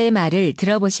남자의 말을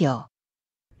들어보시오.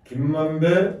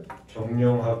 김만배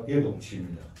정영학의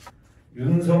녹취입니다.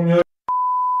 윤석열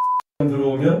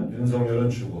들어오면 윤석열은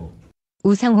죽어.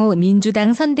 우상호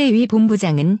민주당 선대위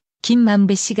본부장은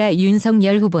김만배 씨가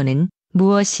윤석열 후보는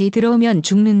무엇이 들어오면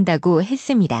죽는다고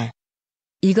했습니다.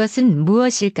 이것은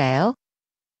무엇일까요?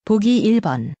 보기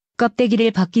 1번.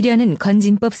 껍데기를 벗기려는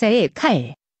건진법사의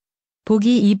칼.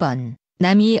 보기 2번.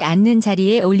 남이 앉는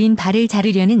자리에 올린 발을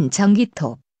자르려는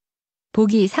전기톱.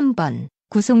 보기 3번.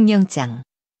 구속영장.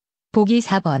 보기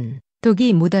 4번.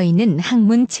 독이 묻어있는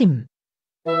항문침.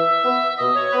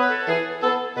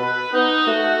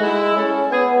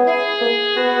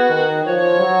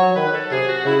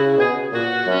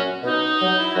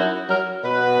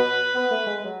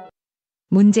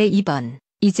 문제 2번.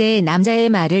 이제 남자의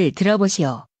말을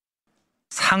들어보시오.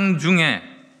 상중에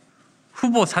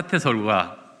후보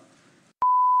사퇴설과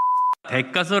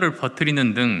대가설을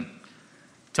퍼뜨리는 등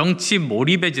정치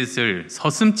몰입의 짓을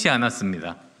서슴지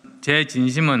않았습니다. 제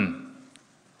진심은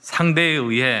상대에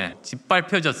의해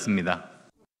짓밟혀졌습니다.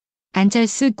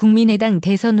 안철수 국민의당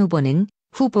대선 후보는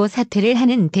후보 사퇴를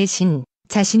하는 대신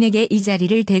자신에게 이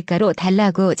자리를 대가로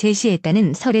달라고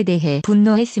제시했다는 설에 대해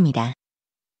분노했습니다.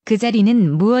 그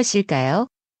자리는 무엇일까요?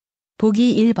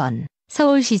 보기 1번.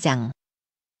 서울시장.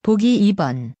 보기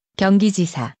 2번.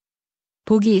 경기지사.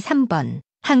 보기 3번.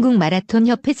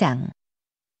 한국마라톤협회장.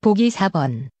 보기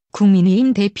 4번.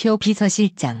 국민의힘 대표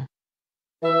비서실장.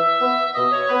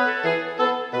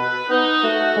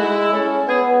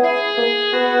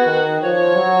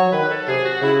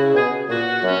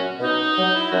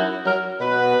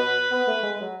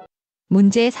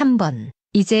 문제 3번.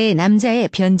 이제 남자의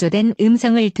변조된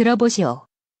음성을 들어보시오.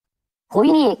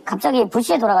 고인이 갑자기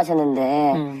불시에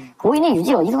돌아가셨는데 고인의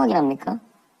유지 어디서 확인합니까?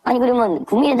 아니 그러면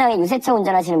국민의당에 유세차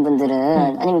운전하시는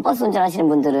분들은 아니면 버스 운전하시는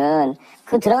분들은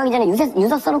그 들어가기 전에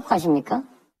유서 써놓고 가십니까?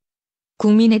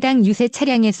 국민의당 유세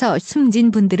차량에서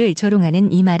숨진 분들을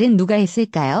조롱하는 이 말은 누가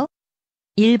했을까요?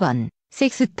 1번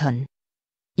섹스톤,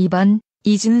 2번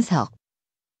이준석,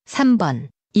 3번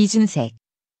이준색,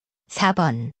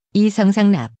 4번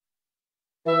이성상납.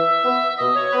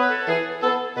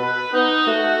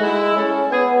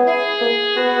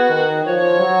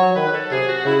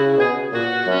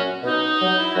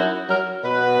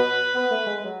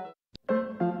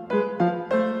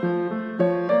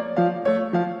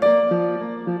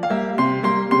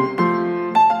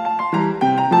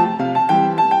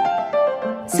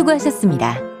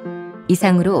 수고하셨습니다.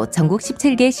 이상으로 전국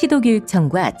 17개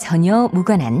시도교육청과 전혀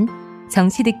무관한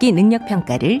정시듣기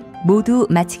능력평가를 모두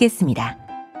마치겠습니다.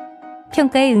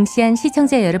 평가에 응시한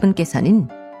시청자 여러분께서는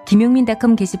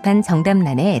김용민닷컴 게시판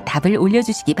정답란에 답을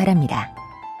올려주시기 바랍니다.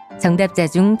 정답자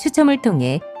중 추첨을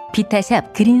통해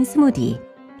비타샵 그린 스무디,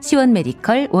 시원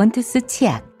메디컬 원투스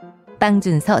치약,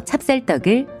 빵준서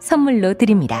찹쌀떡을 선물로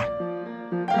드립니다.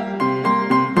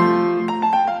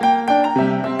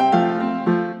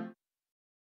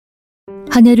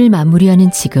 한 해를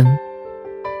마무리하는 지금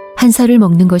한 살을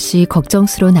먹는 것이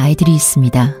걱정스러운 아이들이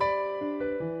있습니다.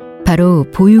 바로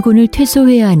보육원을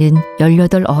퇴소해야 하는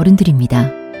 18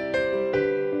 어른들입니다.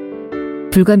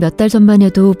 불과 몇 달 전만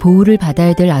해도 보호를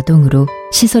받아야 될 아동으로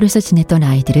시설에서 지냈던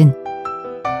아이들은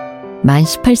만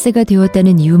 18세가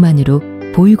되었다는 이유만으로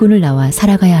보육원을 나와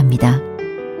살아가야 합니다.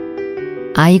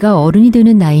 아이가 어른이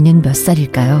되는 나이는 몇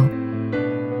살일까요?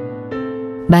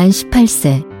 만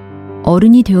 18세,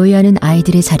 어른이 되어야 하는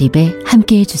아이들의 자립에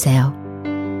함께해 주세요.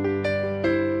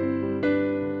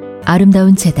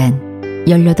 아름다운 재단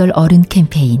 18 어른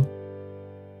캠페인.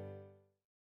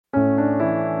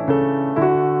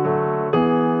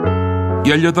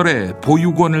 열여덟에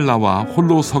보육원을 나와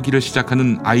홀로 서기를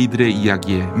시작하는 아이들의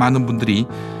이야기에 많은 분들이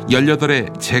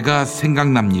 18에 제가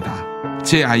생각납니다.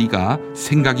 제 아이가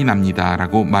생각이 납니다.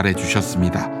 라고 말해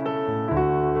주셨습니다.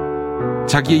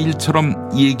 자기의 일처럼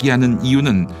얘기하는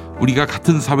이유는 우리가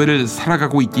같은 사회를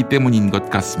살아가고 있기 때문인 것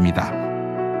같습니다.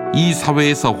 이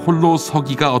사회에서 홀로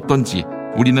서기가 어떤지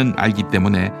우리는 알기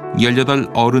때문에 18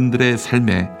 어른들의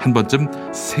삶에 한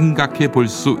번쯤 생각해 볼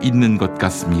수 있는 것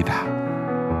같습니다.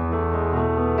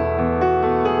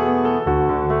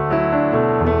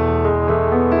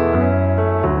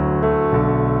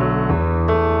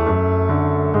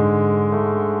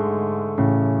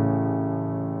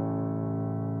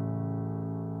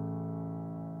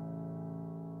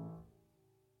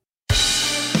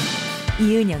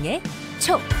 이은영의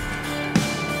촉.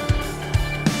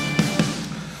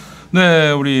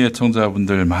 네, 우리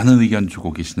애청자분들 많은 의견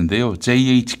주고 계시는데요.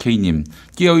 JHK님,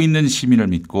 깨어있는 시민을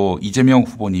믿고 이재명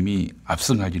후보님이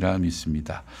압승하리라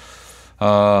믿습니다.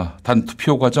 단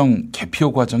투표 과정,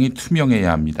 개표 과정이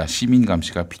투명해야 합니다. 시민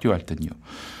감시가 필요할 땐요.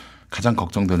 가장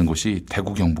걱정되는 곳이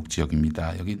대구 경북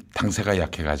지역입니다. 여기 당세가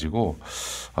약해가지고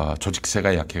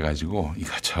조직세가 약해가지고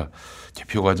이거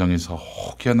개표 과정에서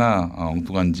혹여나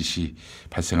엉뚱한 짓이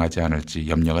발생하지 않을지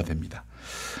염려가 됩니다.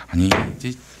 아니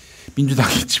이제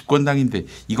민주당이 집권당인데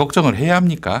이 걱정을 해야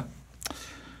합니까?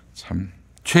 참.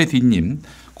 최디님,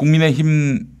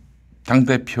 국민의힘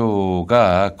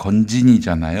당대표가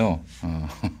건진이잖아요.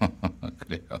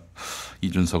 그래요.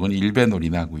 이준석은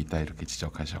일배놀이나 하고 있다 이렇게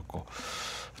지적하셨고,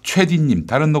 최디님,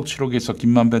 다른 녹취록에서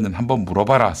김만배는 한번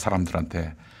물어봐라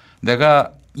사람들한테.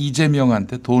 내가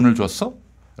이재명한테 돈을 줬어?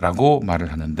 라고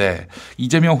말을 하는데,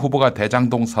 이재명 후보가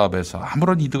대장동 사업에서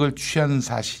아무런 이득을 취하는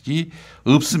사실이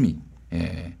없음이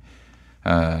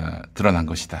드러난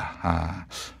것이다.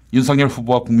 윤석열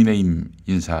후보와 국민의힘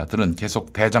인사들은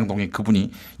계속 대장동의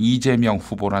그분이 이재명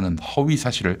후보라는 허위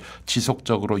사실을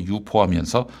지속적으로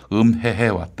유포하면서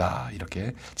음해해왔다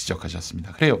이렇게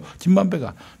지적하셨습니다. 그래요.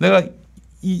 김만배가 내가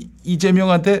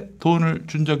이재명한테 돈을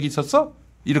준 적이 있었어?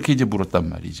 이렇게 이제 물었단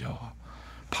말이죠.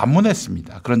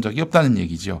 반문했습니다. 그런 적이 없다는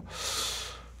얘기죠.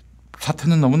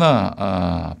 사태는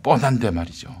너무나 뻔한데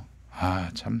말이죠.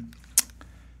 참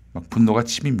막 분노가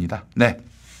치밉니다. 네.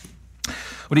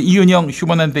 우리 이은영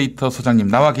휴먼앤데이터 소장님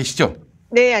나와 계시죠?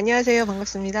 네, 안녕하세요.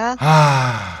 반갑습니다.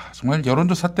 정말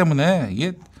여론조사 때문에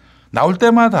이게 나올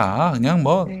때마다 그냥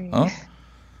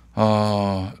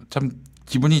참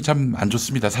기분이 참 안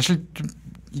좋습니다. 사실 좀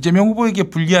이재명 후보에게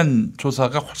불리한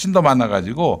조사가 훨씬 더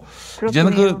많아가지고 그렇군요.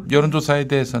 이제는 그 여론조사에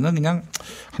대해서는 그냥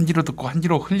한 귀로 듣고 한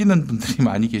귀로 흘리는 분들이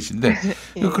많이 계신데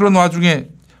예. 그런 와중에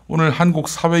오늘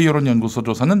한국사회여론연구소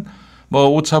조사는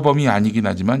오차범위 아니긴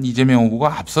하지만 이재명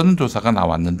후보가 앞서는 조사가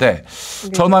나왔는데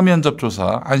네. 전화면접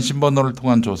조사, 안심번호를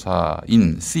통한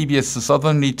조사인 CBS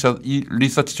서던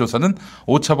리서치 조사는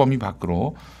오차범위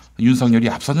밖으로 윤석열이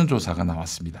앞서는 조사가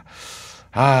나왔습니다.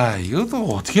 이것도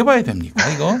어떻게 봐야 됩니까,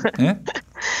 이거? 네?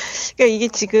 그러니까 이게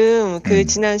지금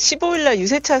지난 15일 날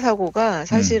유세차 사고가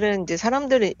사실은 이제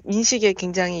사람들의 인식에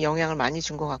굉장히 영향을 많이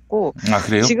준 것 같고.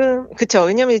 그래요? 지금, 그쵸.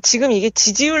 왜냐면 지금 이게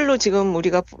지지율로 지금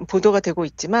우리가 보도가 되고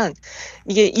있지만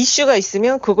이게 이슈가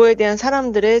있으면 그거에 대한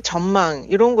사람들의 전망,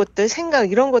 이런 것들,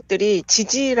 생각, 이런 것들이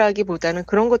지지라기보다는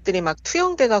그런 것들이 막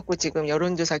투영돼 갖고 지금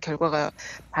여론조사 결과가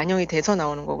반영이 돼서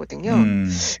나오는 거거든요.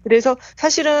 그래서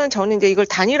사실은 저는 이제 이걸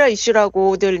단일화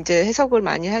이슈라고들 이제 해석을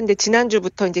많이 하는데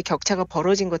지난주부터 이제 격차가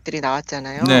벌어진 것들이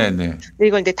나왔잖아요. 네네. 근데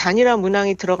이걸 이제 단일화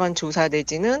문항이 들어간 조사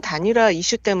내지는 단일화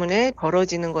이슈 때문에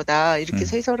벌어지는 거다 이렇게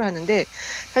해설을 하는데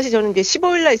사실 저는 이제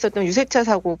 15일 날 있었던 유세차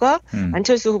사고가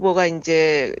안철수 후보가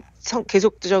이제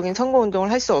계속적인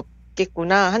선거운동을 할 수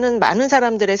없겠구나 하는 많은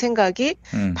사람들의 생각이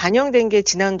반영된 게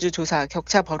지난주 조사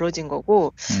격차 벌어진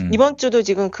거고 이번 주도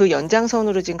지금 그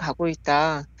연장선으로 지금 가고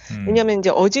있다. 왜냐하면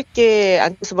이제 어저께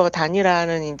안철수 후보가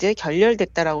단일화는 이제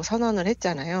결렬됐다라고 선언을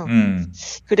했잖아요.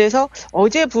 그래서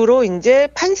어제부로 이제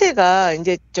판세가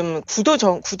이제 좀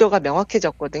구도가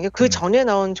명확해졌거든요. 그 전에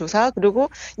나온 조사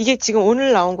그리고 이게 지금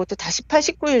오늘 나온 것도 다 18,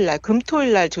 19일 날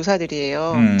금토일 날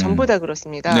조사들이에요. 전부 다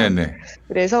그렇습니다. 네네.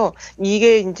 그래서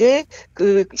이게 이제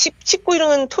그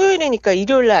 19일은 토요일이니까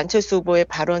일요일 날 안철수 후보의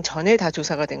발언 전에 다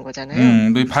조사가 된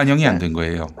거잖아요. 반영이 안 된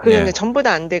거예요. 그런데 예. 전부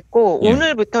다 안 됐고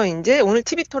오늘부터 이제 오늘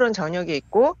TV 토론 저녁에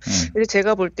있고 그래서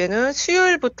제가 볼 때는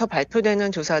수요일부터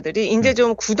발표되는 조사들이 이제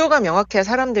좀 구도가 명확해야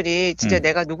사람들이 진짜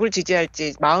내가 누굴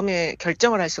지지할지 마음의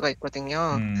결정을 할 수가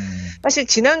있거든요. 사실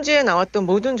지난주에 나왔던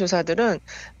모든 조사들은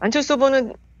안철수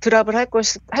후보는 드랍을 할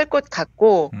것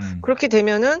같고 그렇게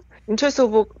되면은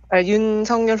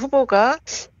윤석열 후보가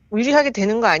유리하게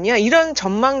되는 거 아니야? 이런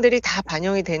전망들이 다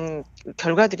반영이 된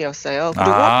결과들이었어요.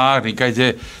 그리고 그러니까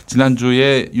이제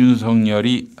지난주에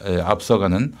윤석열이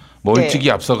앞서가는 멀찍이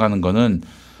네. 앞서가는 거는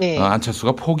네.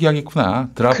 안철수가 포기하겠구나,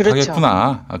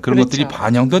 드랍하겠구나 그렇죠. 그런 것들이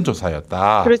반영된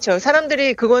조사였다. 그렇죠.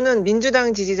 사람들이 그거는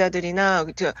민주당 지지자들이나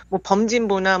뭐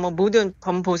범진보나 뭐 모든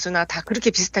범보수나 다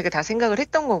그렇게 비슷하게 다 생각을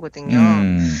했던 거거든요.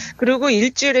 그리고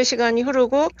일주일의 시간이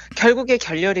흐르고 결국에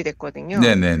결렬이 됐거든요.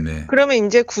 네네네. 그러면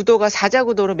이제 구도가 사자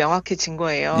구도로 명확해진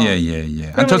거예요.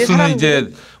 예예예. 안철수는 이제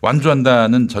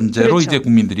완주한다는 전제로 그렇죠. 이제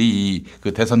국민들이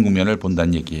그 대선 국면을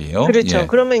본다는 얘기예요. 그렇죠. 예.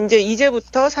 그러면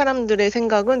이제부터 사람들의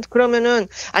생각은 그러면은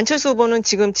안철수 후보는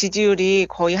지금 지지율이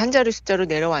거의 한 자리 숫자로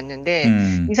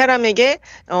내려왔는데 이 사람에게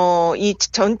이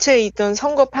전체에 있던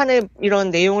선거판의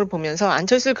이런 내용을 보면서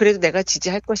안철수를 그래도 내가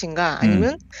지지할 것인가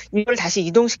아니면 이걸 다시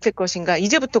이동시킬 것인가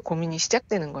이제부터 고민이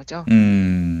시작되는 거죠.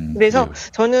 그래서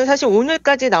저는 사실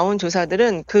오늘까지 나온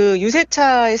조사들은 그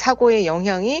유세차의 사고의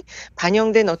영향이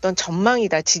반영된 어떤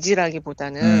전망이다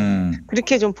지지라기보다는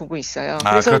그렇게 좀 보고 있어요.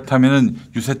 그래서 그렇다면은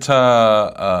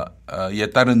유세차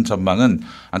따른 전망은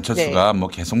안철수가 뭐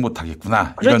계속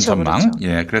못하겠구나 이런 전망. 그렇죠.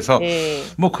 예, 그래서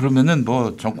뭐 그러면은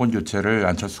뭐 정권 교체를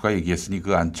안철수가 얘기했으니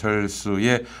그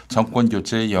안철수의 정권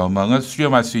교체의 여망을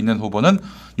수렴할 수 있는 후보는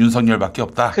윤석열밖에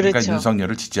없다. 그러니까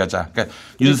윤석열을 지지하자. 그러니까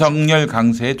윤석열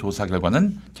강세의 조사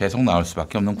결과는 계속 나올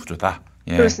수밖에 없는 구조다.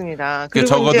 예. 그렇습니다. 그리고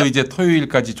적어도 이제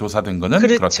토요일까지 조사된 거는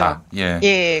그렇다. 예.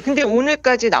 예. 근데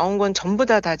오늘까지 나온 건 전부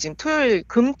다 지금 토요일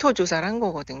금토 조사를 한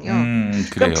거거든요.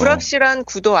 그러니까 불확실한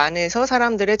구도 안에서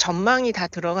사람들의 전망이 다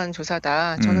들어간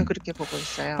조사다. 저는 그렇게 보고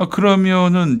있어요.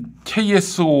 그러면은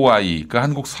KSOI, 그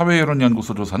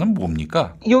한국사회여론연구소 조사는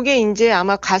뭡니까? 요게 이제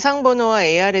아마 가상번호와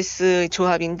ARS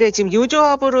조합인데 지금 요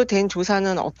조합으로 된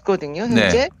조사는 없거든요,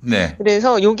 현재. 네.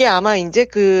 그래서 요게 아마 이제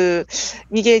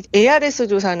이게 ARS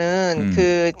조사는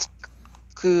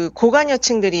그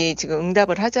고관여층들이 지금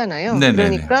응답을 하잖아요. 네네네.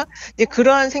 그러니까 이제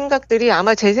그러한 생각들이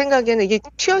아마 제 생각에는 이게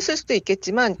튀었을 수도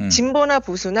있겠지만 진보나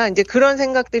보수나 이제 그런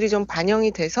생각들이 좀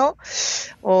반영이 돼서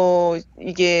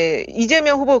이게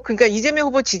이재명 후보 그러니까 이재명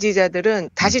후보 지지자들은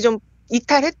다시 좀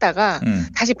이탈했다가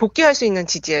다시 복귀할 수 있는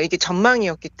지지예요. 이게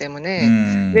전망이었기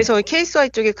때문에. 그래서 KSI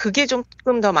쪽에 그게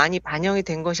조금 더 많이 반영이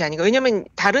된 것이 아닌가. 왜냐하면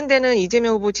다른 데는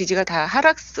이재명 후보 지지가 다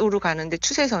하락으로 가는데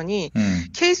추세선이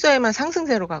KSI만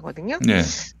상승세로 가거든요. 네.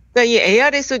 그러니까 이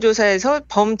ARS 조사에서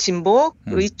범진보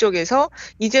이쪽에서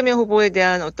이재명 후보에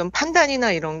대한 어떤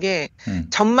판단이나 이런 게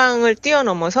전망을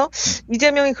뛰어넘어서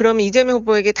이재명이 그러면 이재명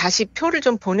후보에게 다시 표를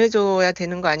좀 보내줘야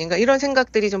되는 거 아닌가 이런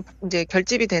생각들이 좀 이제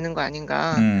결집이 되는 거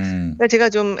아닌가. 그러니까 제가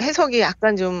좀 해석이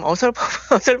약간 좀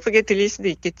어설프게 들릴 수도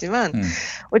있겠지만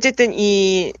어쨌든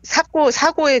이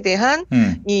사고에 대한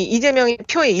이 이재명의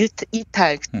표의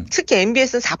이탈, 특히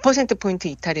MBS는 4%포인트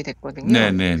이탈이 됐거든요.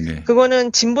 네네네.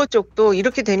 그거는 진보 쪽도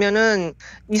이렇게 되면은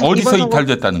어디서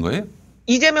이탈됐다는 거예요?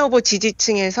 이재명 후보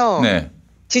지지층에서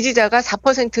지지자가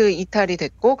 4% 이탈이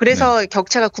됐고 그래서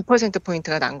격차가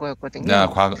 9%포인트가 난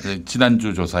거였거든요.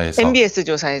 지난주 조사에서. MBS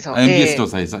조사에서. MBS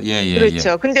조사에서. 예.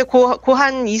 그렇죠. 근데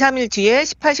한 2, 3일 뒤에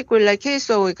 18, 19일 날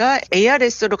KSOI가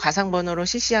ARS로 가상번호로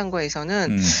실시한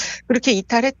거에서는 그렇게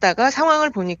이탈했다가 상황을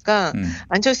보니까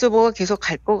안철수 후보가 계속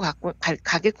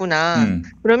가겠구나.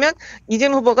 그러면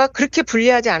이재명 후보가 그렇게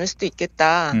불리하지 않을 수도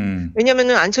있겠다.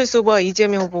 왜냐면은 안철수 후보와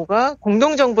이재명 후보가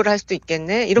공동정부를 할 수도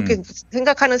있겠네. 이렇게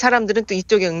생각하는 사람들은 또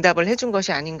이쪽 응답을 해준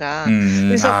것이 아닌가.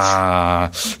 그래서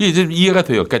이제 이해가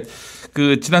돼요. 그러니까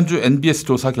그 지난주 NBS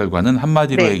조사 결과는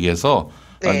한마디로 얘기해서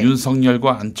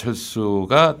윤석열과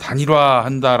안철수가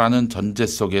단일화한다라는 전제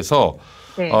속에서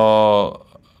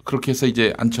그렇게 해서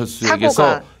이제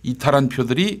안철수에게서 이탈한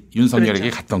표들이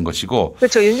윤석열에게 갔던 것이고.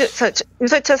 그렇죠.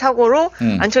 유세차 사고로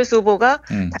안철수 후보가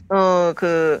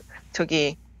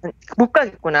못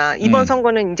가겠구나. 이번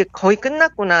선거는 이제 거의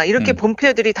끝났구나. 이렇게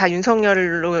본표들이 다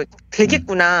윤석열로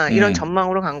되겠구나. 이런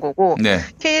전망으로 간 거고.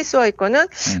 KSI 거는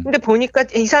근데 보니까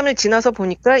 2, 3일 지나서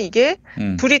보니까 이게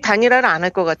둘이 단일화를 안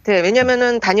할 것 같아.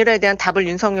 왜냐면은 단일화에 대한 답을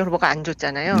윤석열 후보가 안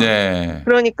줬잖아요.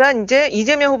 그러니까 이제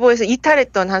이재명 후보에서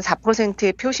이탈했던 한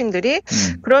 4%의 표심들이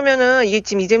그러면은 이게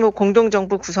지금 이재명 후보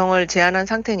공동정부 구성을 제안한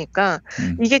상태니까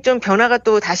이게 좀 변화가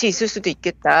또 다시 있을 수도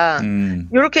있겠다.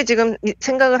 이렇게 지금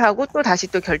생각을 하고 또 다시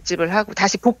또 결집을 하고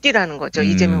다시 복귀를 하는 거죠.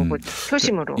 이재명 후보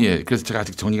표심으로. 그래서 제가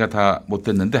아직 정리가 다 못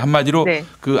됐는데 한마디로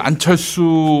그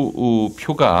안철수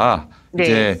표가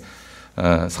이제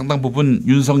상당 부분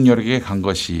윤석열에게 간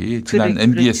것이 지난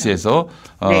MBS에서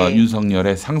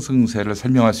윤석열의 상승세를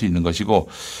설명할 수 있는 것이고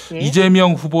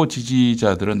이재명 후보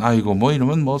지지자들은 아이고 뭐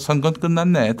이러면 뭐 선거는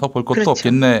끝났네. 더 볼 것도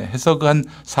없겠네 해서 그 한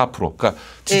 4%. 그러니까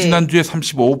지난주에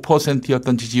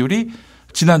 35%였던 지지율이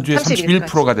지난주에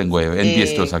 31%가 된 거예요.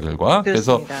 NBS 조사 결과.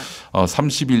 그렇습니다. 그래서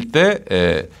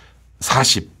 31대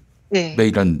 40.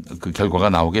 이런 그 결과가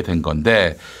나오게 된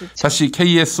건데 다시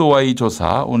KSOI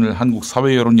조사 오늘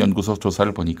한국사회여론연구소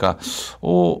조사를 보니까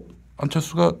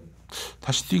안철수가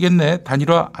다시 뛰겠네.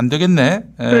 단일화 안 되겠네.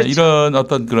 이런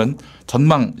어떤 그런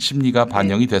전망 심리가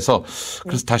반영이 돼서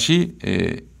그래서 다시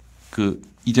그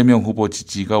이재명 후보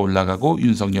지지가 올라가고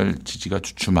윤석열 지지가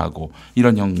주춤하고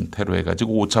이런 형태로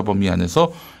해가지고 오차 범위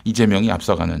안에서 이재명이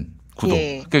앞서가는 구도.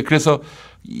 그래서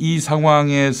이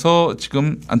상황에서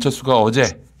지금 안철수가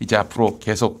어제 이제 앞으로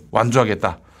계속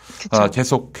완주하겠다.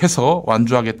 계속해서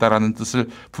완주하겠다라는 뜻을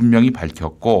분명히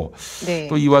밝혔고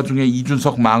또 이 와중에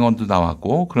이준석 망언도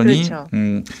나왔고 그러니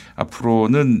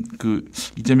앞으로는 그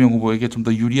이재명 후보에게 좀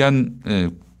더 유리한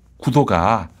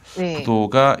구도가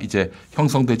이제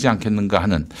형성되지 않겠는가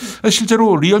하는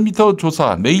실제로 리얼미터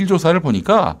조사 매일 조사를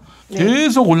보니까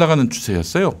계속 올라가는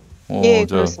추세였어요.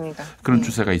 그렇습니다. 그런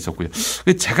추세가 있었고요.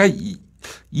 제가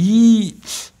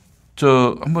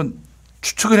한번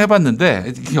추측을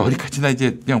해봤는데 이게 어디까지나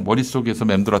이제 그냥 머릿속에서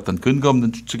맴돌았던 근거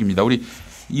없는 추측입니다. 우리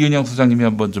이은영 소장님이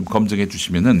한번 좀 검증해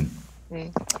주시면은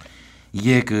네.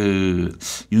 이게 그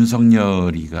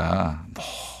윤석열이가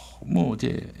너무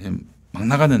이제 막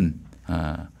나가는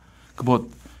그 뭐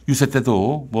유세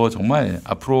때도 뭐 정말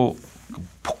앞으로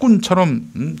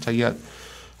폭군처럼 자기가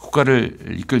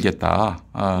국가를 이끌겠다.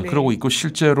 네. 그러고 있고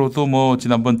실제로도 뭐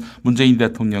지난번 문재인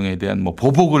대통령에 대한 뭐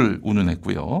보복을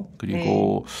운운했고요.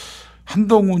 그리고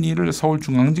한동훈이를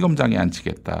서울중앙지검장에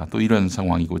앉히겠다. 또 이런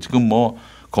상황이고 지금 뭐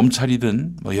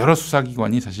검찰이든 뭐 여러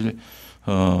수사기관이 사실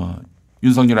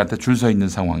윤석열한테 줄 서 있는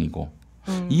상황이고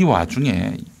이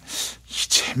와중에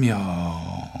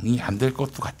이재명이 안 될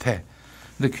것도 같아.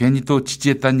 근데 괜히 또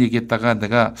지지했다는 얘기했다가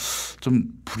내가 좀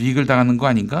불이익을 당하는 거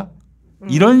아닌가?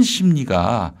 이런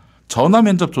심리가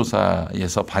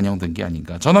전화면접조사에서 반영된 게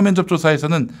아닌가.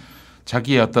 전화면접조사에서는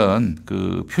자기의 어떤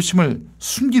그 표심을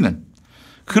숨기는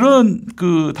그런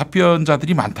그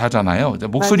답변자들이 많다잖아요.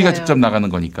 목소리가 맞아요. 직접 나가는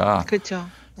거니까. 그렇죠.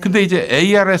 근데 이제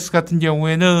ARS 같은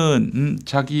경우에는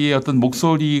자기의 어떤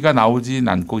목소리가 나오진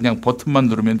않고 그냥 버튼만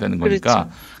누르면 되는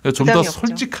거니까 좀 더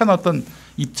솔직한 어떤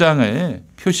입장을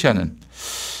표시하는.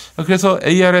 그래서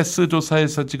ARS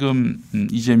조사에서 지금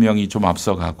이재명이 좀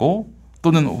앞서가고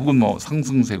또는 혹은 뭐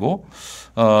상승세고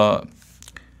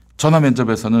전화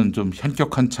면접에서는 좀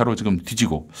현격한 차로 지금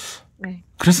뒤지고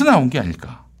그래서 나온 게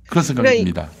아닐까 그런 생각이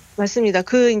듭니다. 맞습니다.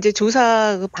 그 이제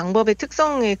조사 그 방법의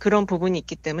특성에 그런 부분이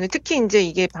있기 때문에 특히 이제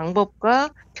이게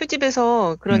방법과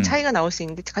표집에서 그런 차이가 나올 수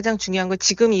있는데 가장 중요한 건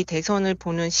지금 이 대선을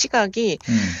보는 시각이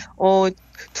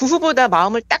두 후보 다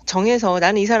마음을 딱 정해서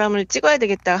나는 이 사람을 찍어야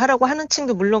되겠다 하라고 하는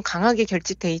층도 물론 강하게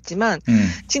결집돼 있지만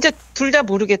진짜 둘 다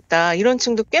모르겠다 이런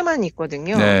층도 꽤 많이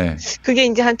있거든요. 네. 그게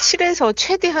이제 한 7에서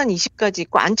최대한 20까지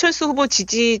있고 안철수 후보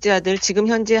지지자들 지금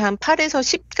현재 한 8에서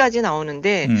 10까지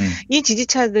나오는데 이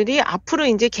지지자들이 앞으로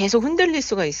이제 계속 흔들릴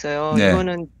수가 있어요. 네.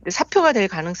 이거는 사표가 될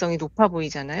가능성이 높아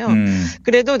보이잖아요.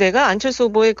 그래도 내가 안철수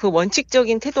후보의 그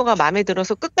원칙적인 태도가 마음에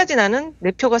들어서 끝까지 나는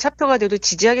내 표가 사표가 돼도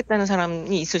지지하겠다는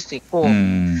사람이 있을 수 있고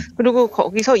그리고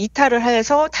거기서 이탈을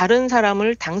해서 다른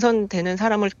사람을 당선되는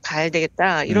사람을 가야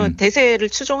되겠다. 이런 대세를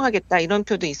추종하겠다. 이런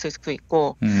표도 있을 수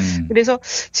있고. 그래서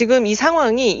지금 이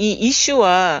상황이 이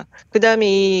이슈와 그다음에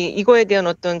이거에 대한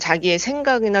어떤 자기의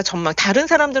생각이나 전망 다른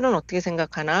사람들은 어떻게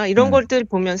생각하나 이런 것들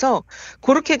보면서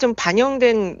그렇게 좀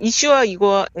반영된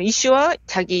이슈와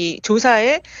자기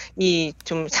조사의 이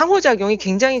좀 상호작용이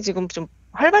굉장히 지금 좀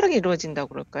활발하게 이루어진다고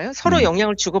그럴까요? 서로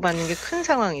영향을 주고받는 게 큰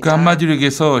상황이다. 그 한마디로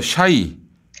얘기해서 샤이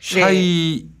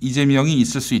이재명이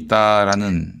있을 수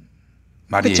있다라는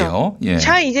말이에요. 그렇죠. 예.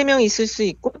 샤이 이재명이 있을 수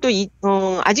있고 또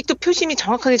아직도 표심이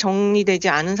정확하게 정리되지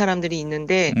않은 사람들이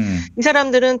있는데 이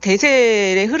사람들은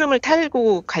대세의 흐름을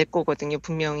타고 갈 거거든요.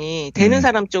 분명히 되는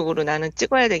사람 쪽으로 나는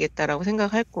찍어야 되겠다라고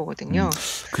생각할 거거든요.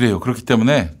 그래요. 그렇기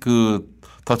때문에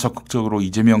더 적극적으로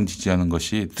이재명 지지하는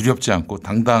것이 두렵지 않고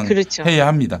당당해야 그렇죠.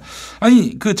 합니다.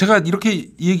 아니 제가 이렇게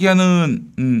얘기하는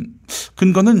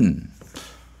근거는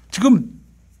지금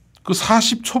그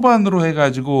 40 초반으로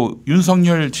해가지고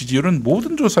윤석열 지지율은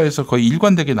모든 조사에서 거의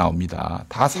일관되게 나옵니다.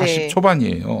 다 40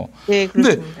 초반이에요. 네,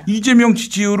 그렇습니다. 근데 이재명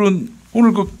지지율은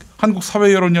오늘 그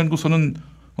한국사회여론연구소는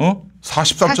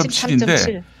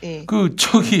 43.7인데 예.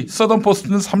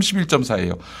 서던포스트는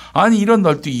 31.4예요. 아니 이런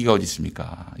널뛰기가 어디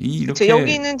있습니까? 이렇게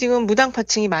여기는 지금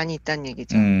무당파층이 많이 있다는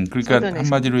얘기죠. 그러니까 서던에서.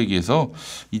 한마디로 얘기해서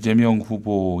이재명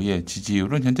후보의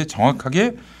지지율은 현재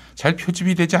정확하게 잘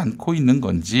표집이 되지 않고 있는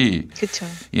건지. 그렇죠.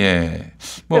 예.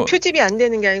 그러니까 표집이 안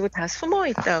되는 게 아니고 다 숨어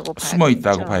있다고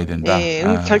봐야 된다. 네,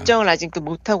 결정을 아직도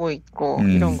못 하고 있고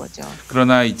이런 거죠.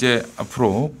 그러나 이제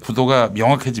앞으로 구도가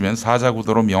명확해지면 사자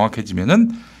구도로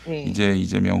명확해지면은 이제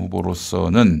이재명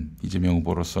후보로서는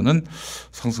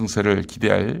상승세를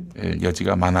기대할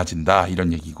여지가 많아진다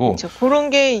이런 얘기고. 그렇죠. 그런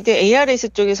게 이제 ARS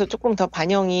쪽에서 조금 더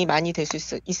반영이 많이 될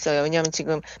수 있어요. 왜냐하면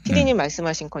지금 PD님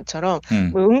말씀하신 것처럼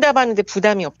뭐 응답하는데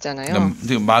부담이 없잖아요.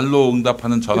 지금 말로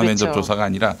응답하는 전화 면접 조사가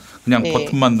아니라 그냥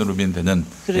버튼만 누르면 되는.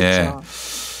 그렇죠.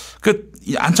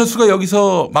 이 안철수가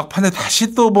여기서 막판에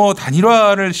다시 또 뭐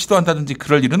단일화를 시도한다든지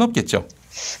그럴 일은 없겠죠.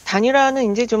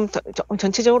 단일화는 이제 좀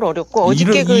전체적으로 어렵고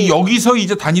어저께 여기서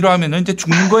이제 단일화하면은 이제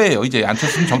죽는 거예요. 이제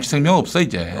안철수는 정치 생명 없어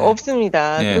이제.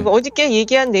 없습니다. 그리고 어저께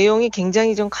얘기한 내용이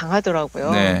굉장히 좀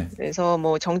강하더라고요. 네. 그래서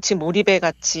뭐 정치 몰입에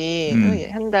같이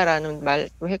한다라는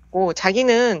말도 했고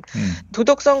자기는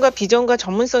도덕성과 비전과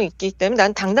전문성이 있기 때문에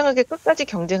난 당당하게 끝까지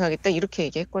경쟁하겠다 이렇게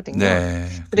얘기했거든요. 네.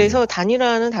 그래서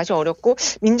단일화는 다시 어렵고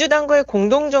민주당과의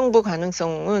공동정부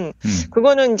가능성은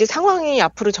그거는 이제 상황이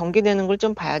앞으로 전개되는 걸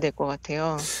좀 봐야 될 것 같아요.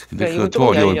 근데 그것도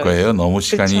어려울 거예요. 너무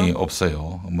시간이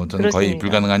없어요. 뭐 저는 거의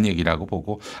불가능한 얘기라고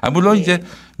보고. 물론 이제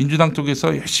민주당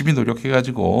쪽에서 열심히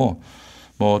노력해가지고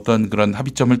뭐 어떤 그런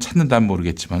합의점을 찾는다면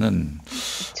모르겠지만은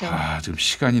그렇죠. 지금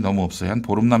시간이 너무 없어요. 한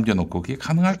보름 남겨놓고 그게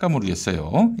가능할까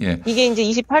모르겠어요. 예. 이게 이제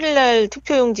 28일 날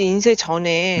투표용지 인쇄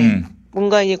전에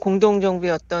뭔가 이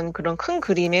공동정부의 어떤 그런 큰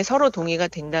그림에 서로 동의가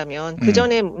된다면 그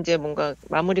전에 이제 뭔가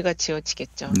마무리가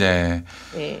지어지겠죠. 네,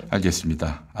 네.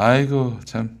 알겠습니다. 아이고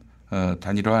참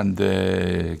단일화 안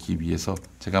되기 위해서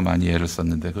제가 많이 애를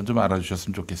썼는데 그건 좀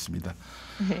알아주셨으면 좋겠습니다.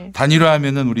 네.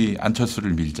 단일화하면은 우리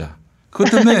안철수를 밀자. 그것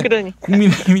때문에 그러니까.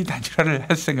 국민의힘이 단일화를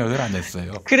할 생각을 안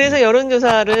했어요. 그래서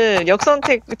여론조사를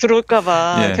역선택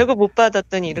들어올까봐 예. 결국 못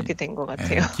받았더니 이렇게 된 것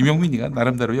같아요. 김용민이가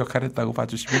나름대로 역할했다고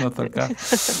봐주시면 어떨까?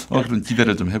 그런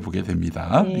기대를 좀 해보게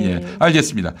됩니다. 예. 예,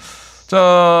 알겠습니다.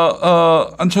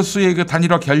 안철수의 그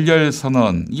단일화 결렬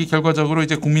선언 이게 결과적으로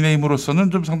이제 국민의힘으로서는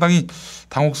좀 상당히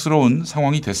당혹스러운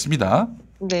상황이 됐습니다.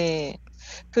 네.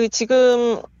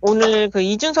 지금 오늘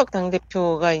이준석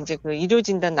당대표가 이제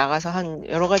의료진단 나가서 한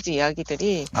여러 가지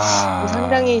이야기들이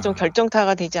상당히 좀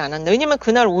결정타가 되지 않았나. 왜냐면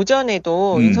그날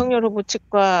오전에도 윤석열 후보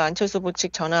측과 안철수 후보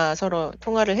측 전화 서로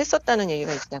통화를 했었다는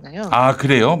얘기가 있잖아요.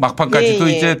 그래요? 막판까지도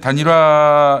예. 이제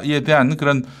단일화에 대한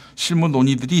그런 실무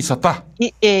논의들이 있었다?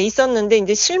 예, 있었는데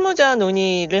이제 실무자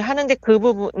논의를 하는데 그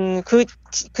부분,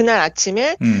 그날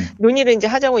아침에 논의를 이제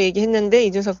하자고 얘기했는데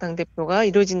이준석 당대표가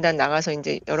의료진단 나가서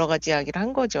이제 여러 가지 이야기를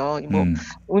한 거죠.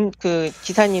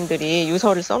 기사님들이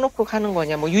유서를 써놓고 하는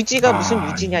거냐, 유지가 무슨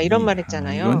유지냐 이런 말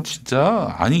했잖아요. 이건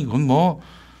진짜, 이건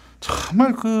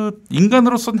정말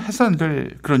인간으로서는 해서 안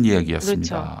될 그런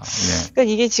이야기였습니다. 그렇죠. 예.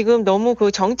 그러니까 이게 지금 너무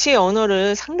정치의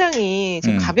언어를 상당히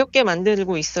좀 가볍게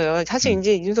만들고 있어요. 사실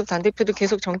이제 이준석 당대표도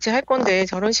계속 정치할 건데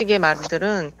저런 식의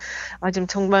말들은 지금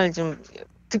정말 좀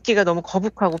듣기가 너무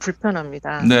거북하고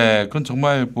불편합니다. 네, 그건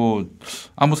정말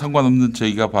아무 상관없는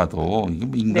저희가 봐도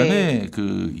인간의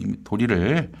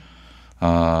도리를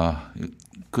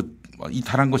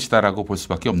이탈한 것이다라고 볼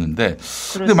수밖에 없는데,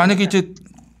 근데 만약에 이제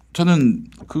저는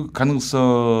그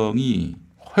가능성이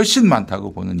훨씬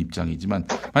많다고 보는 입장이지만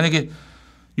만약에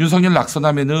윤석열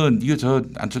낙선하면은 이게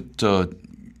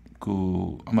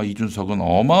아마 이준석은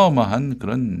어마어마한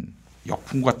그런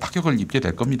역풍과 타격을 입게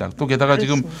될 겁니다. 또 게다가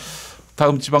지금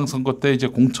다음 지방선거 때 이제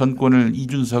공천권을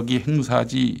이준석이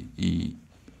행사하지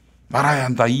말아야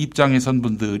한다. 이 입장에 선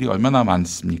분들이 얼마나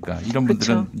많습니까? 이런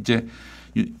분들은 이제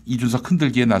이준석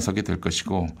흔들기에 나서게 될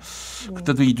것이고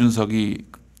그때도 이준석이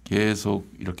계속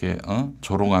이렇게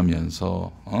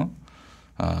조롱하면서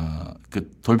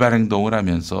돌발 행동을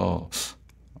하면서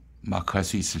마크할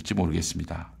수 있을지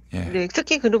모르겠습니다. 예. 네,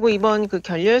 특히 그리고 이번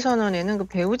결렬 선언에는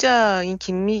배우자인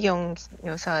김미경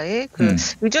여사의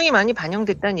의중이 많이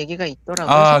반영됐다는 얘기가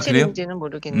있더라고요. 실체인지는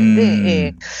모르겠는데,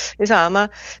 예. 그래서 아마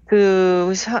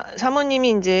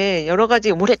사모님이 이제 여러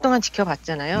가지 오랫동안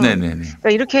지켜봤잖아요. 네네네. 그러니까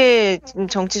이렇게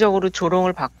정치적으로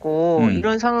조롱을 받고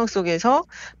이런 상황 속에서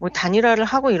단일화를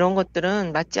하고 이런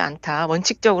것들은 맞지 않다.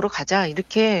 원칙적으로 가자.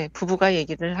 이렇게 부부가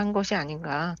얘기를 한 것이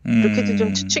아닌가. 이렇게도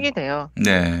좀 추측이 돼요.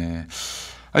 네.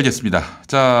 알겠습니다.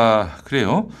 자,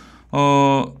 그래요.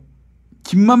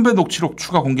 김만배 녹취록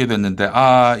추가 공개됐는데,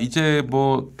 이제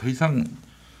더 이상,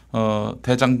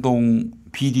 대장동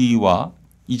비리와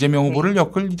이재명 후보를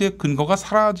엮을 이제 근거가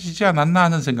사라지지 않았나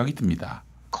하는 생각이 듭니다.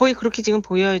 거의 그렇게 지금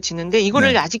보여지는데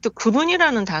이거를 아직도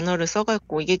그분이라는 단어를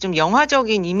써갖고 이게 좀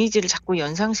영화적인 이미지를 자꾸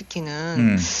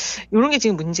연상시키는 이런 게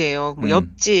지금 문제예요.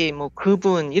 옆집,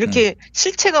 그분 이렇게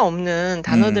실체가 없는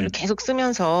단어들을 계속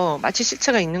쓰면서 마치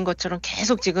실체가 있는 것처럼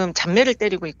계속 지금 잡매를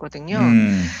때리고 있거든요.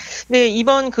 근데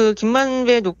이번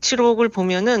김만배 녹취록을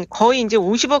보면은 거의 이제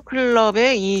 50억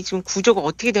클럽의 이 지금 구조가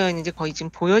어떻게 되어 있는지 거의 지금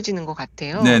보여지는 것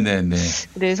같아요. 네네네.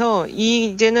 그래서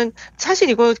이제는 사실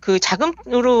이거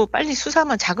자금으로 빨리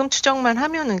수사만 자금 추정만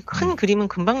하면은 큰 그림은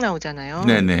금방 나오잖아요.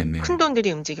 네네네. 큰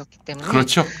돈들이 움직였기 때문에.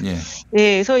 그렇죠. 예. 네,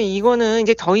 그래서 이거는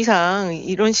이제 더 이상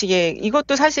이런 식의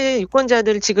이것도 사실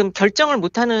유권자들 지금 결정을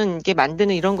못하는 게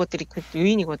만드는 이런 것들이 그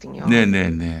요인이거든요.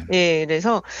 네네네. 네,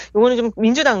 그래서 이거는 좀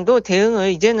민주당도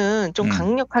대응을 이제는 좀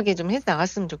강력하게 좀 해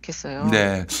나갔으면 좋겠어요.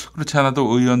 네, 그렇지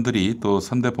않아도 의원들이 또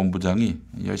선대본부장이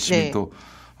열심히 또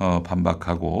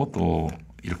반박하고 또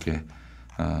이렇게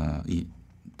이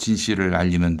진실을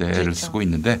알리는 데 애를 쓰고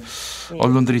있는데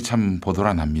언론들이 참 보도를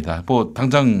안 합니다.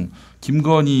 당장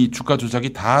김건희 주가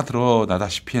조작이 다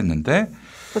드러나다시피 했는데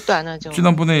그것도 안 하죠.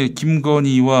 지난번에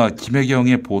김건희와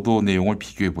김혜경의 보도 내용을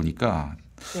비교해 보니까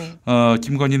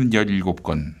김건희는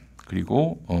 17건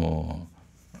그리고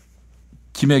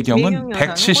김혜경은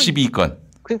 172건.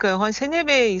 그러니까요. 한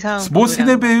 3-4배 이상.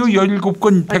 3-4배요?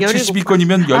 17건,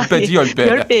 172건이면 10배지,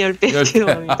 10배. 10배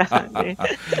죄송합니다. 네.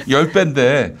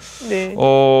 10배인데, 네.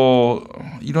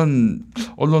 이런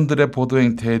언론들의 보도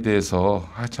행태에 대해서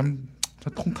참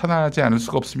통탄하지 않을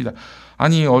수가 없습니다.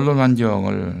 아니 언론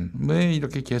환경을 왜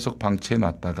이렇게 계속 방치해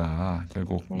놨다가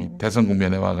결국 이 대선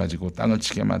국면에 와가지고 땅을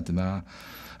치게 만드나.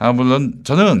 물론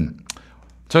저는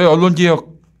저희 언론개혁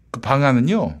그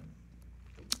방안은요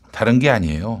다른 게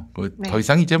아니에요. 더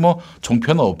이상 이제 뭐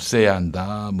종편 없애야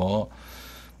한다. 뭐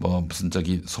무슨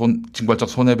징벌적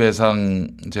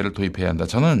손해배상제를 도입해야 한다.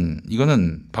 저는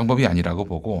이거는 방법이 아니라고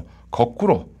보고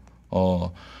거꾸로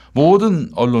모든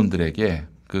언론들에게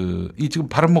이 지금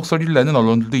바른 목소리를 내는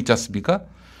언론들도 있지 않습니까?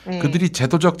 그들이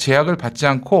제도적 제약을 받지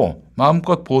않고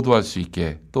마음껏 보도할 수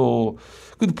있게 또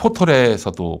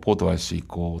포털에서도 보도할 수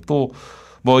있고 또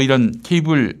뭐 이런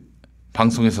케이블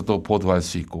방송에서도 보도할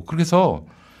수 있고 그래서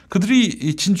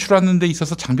그들이 진출하는 데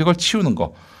있어서 장벽을 치우는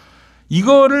거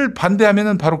이거를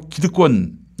반대하면은 바로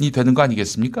기득권이 되는 거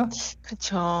아니겠습니까?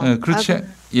 그렇죠. 네, 그렇지.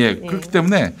 그렇기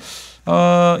때문에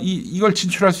이걸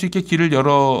진출할 수 있게 길을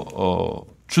열어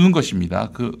주는 것입니다.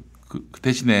 그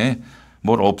대신에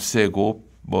뭘 없애고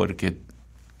뭐 이렇게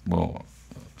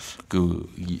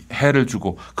이 해를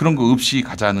주고 그런 거 없이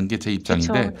가자는 게 제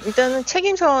입장인데 그렇죠. 일단은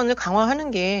책임선을 강화하는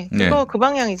게 그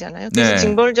방향이잖아요. 그래서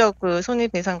징벌적 그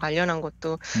손해배상 관련한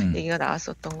것도 얘기가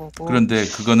나왔었던 거고. 그런데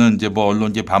그거는 이제 뭐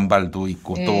언론계 반발도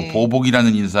있고 또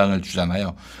보복이라는 인상을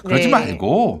주잖아요. 그러지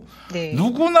말고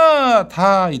누구나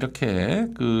다 이렇게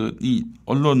이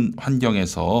언론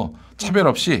환경에서 차별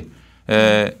없이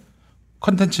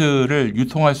컨텐츠를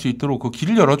유통할 수 있도록 그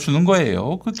길을 열어주는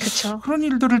거예요. 그런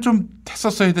일들을 좀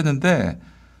했었어야 되는데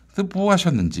뭐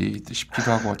하셨는지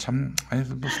싶기도 하고 참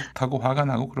속타고 화가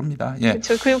나고 그럽니다.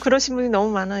 그렇죠. 그러신 분이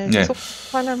너무 많아요. 속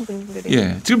화난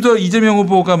분들이. 지금 저 이재명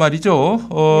후보가 말이죠.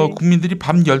 국민들이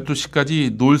밤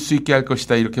 12시까지 놀 수 있게 할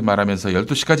것이다 이렇게 말하면서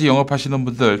 12시까지 영업하시는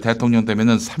분들 대통령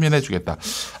되면은 사면해 주겠다.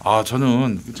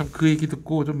 저는 참 그 얘기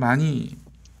듣고 좀 많이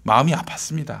마음이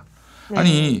아팠습니다.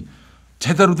 아니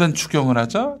제대로 된 추경을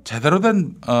하자, 제대로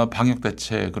된 방역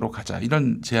대책으로 가자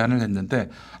이런 제안을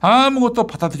했는데 아무것도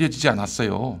받아들여지지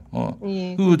않았어요.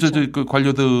 그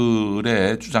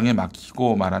관료들의 주장에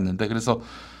막히고 말았는데 그래서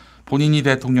본인이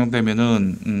대통령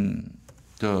되면은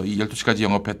이 12시까지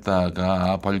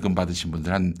영업했다가 벌금 받으신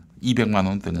분들 한 200만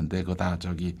원 되는데 그거 다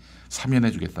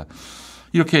사면해 주겠다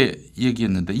이렇게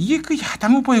얘기했는데 이게 그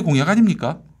야당 후보의 공약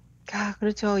아닙니까?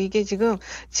 그렇죠. 이게 지금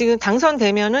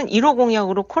당선되면은 1호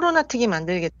공약으로 코로나 특위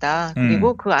만들겠다.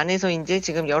 그리고 그 안에서 이제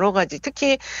지금 여러 가지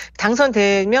특히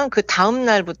당선되면 그 다음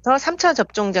날부터 3차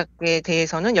접종자에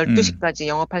대해서는 12시까지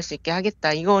영업할 수 있게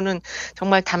하겠다. 이거는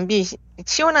정말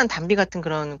시원한 담비 같은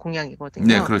그런 공약이거든요.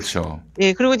 네, 그렇죠.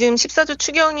 그리고 지금 14조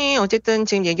추경이 어쨌든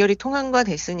지금 예결위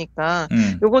통과됐으니까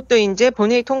요것도 이제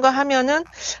본회의 통과하면은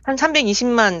한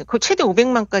 320만, 최대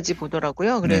 500만까지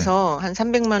보더라고요. 그래서 한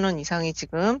 300만 원 이상이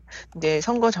지금 이제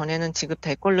선거 전에는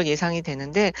지급될 걸로 예상이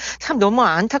되는데 참 너무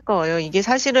안타까워요. 이게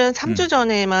사실은 3주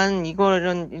전에만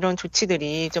이런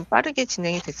조치들이 좀 빠르게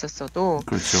진행이 됐었어도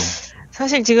그렇죠.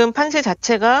 사실 지금 판세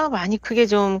자체가 많이 크게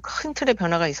좀 큰 틀의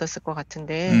변화가 있었을 것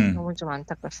같은데 너무 좀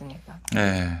안타깝습니다.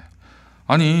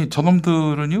 아니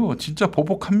저놈들은요 진짜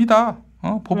보복합니다.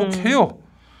 보복해요.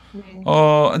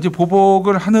 이제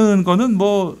보복을 하는 거는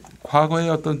뭐 과거의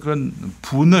어떤 그런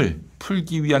분을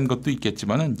풀기 위한 것도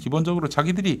있겠지만은 기본적으로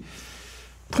자기들이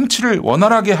통치를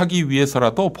원활하게 하기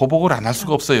위해서라도 보복을 안 할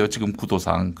수가 없어요. 지금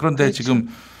구도상. 그런데 지금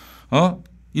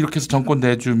이렇게 해서 정권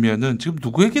내주면은 지금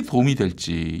누구에게 도움이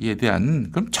될지에 대한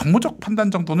그럼 정무적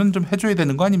판단 정도는 좀 해줘야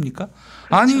되는 거 아닙니까?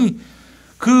 아니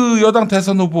그 여당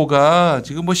대선 후보가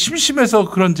지금 뭐 심심해서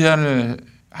그런 제안을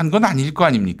한 건 아닐 거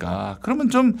아닙니까? 그러면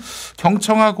좀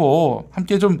경청하고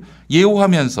함께 좀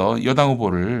예우하면서 여당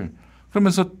후보를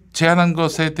그러면서 제안한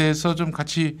것에 대해서 좀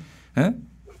같이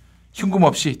흉금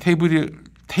없이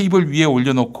테이블 위에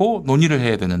올려놓고 논의를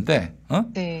해야 되는데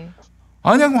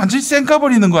그냥 완전히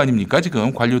쌩까버리는 거 아닙니까?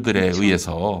 지금 관료들에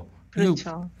의해서.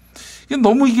 그렇죠.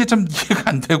 너무 이게 참 이해가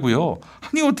안 되고요.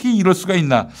 아니 어떻게 이럴 수가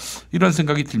있나 이런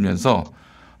생각이 들면서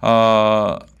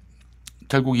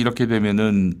결국 이렇게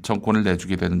되면은 정권을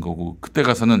내주게 되는 거고 그때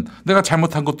가서는 내가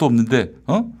잘못한 것도 없는데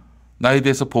나에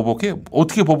대해서 보복해?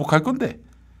 어떻게 보복할 건데?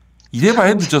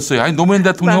 이래봐야 늦었어요. 아니 노무현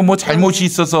대통령 뭐 잘못이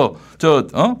있어서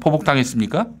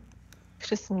보복당했습니까?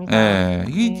 그렇습니다.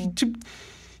 이게 지금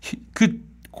그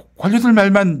관료들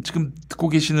말만 지금 듣고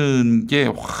계시는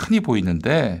게 환히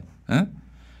보이는데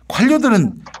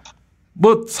관료들은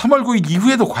뭐 3월 9일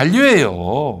이후에도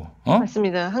관료예요.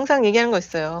 맞습니다. 항상 얘기하는 거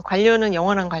있어요. 관료는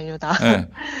영원한 관료다.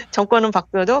 정권은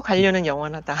바뀌어도 관료는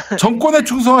영원하다. 정권에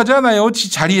충성하지 않아요.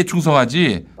 자리에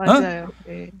충성하지. 맞아요.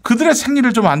 그들의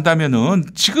생리를 좀 안다면은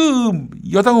지금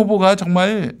여당 후보가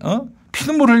정말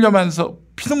피눈물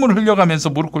흘려가면서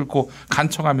무릎 꿇고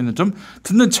간청하면은 좀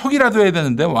듣는 척이라도 해야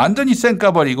되는데 완전히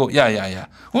쌩까버리고 야야야.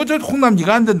 저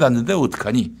홍남기가 안 된다는데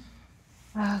어떡하니?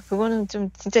 그거는 좀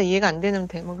진짜 이해가 안 되는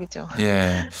대목이죠.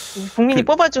 예. 국민이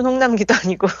뽑아준 홍남기도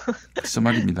아니고. 글쎄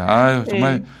말입니다. 아유,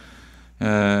 정말,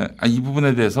 이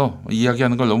부분에 대해서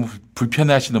이야기하는 걸 너무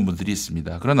불편해 하시는 분들이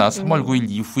있습니다. 그러나 3월 9일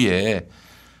이후에,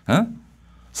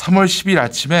 3월 10일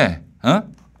아침에,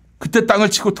 그때 땅을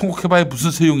치고 통곡해봐야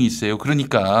무슨 소용이 있어요.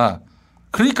 그러니까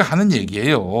하는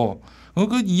얘기예요.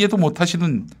 그 이해도 못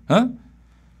하시는,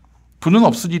 분은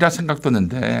없으리라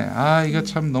생각되는데 이거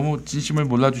참 너무 진심을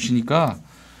몰라주시니까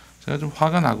제가 좀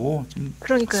화가 나고 좀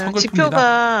그러니까요.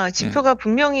 서글픕니다. 지표가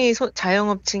분명히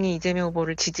자영업층이 이재명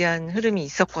후보를 지지한 흐름이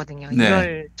있었거든요. 네.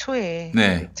 1월 초에.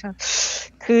 네. 참,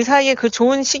 그 사이에 그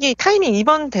좋은 시기 타이밍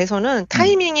이번 대선은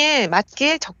타이밍에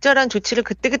맞게 적절한 조치를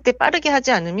그때그때 빠르게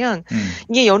하지 않으면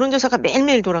이게 여론조사가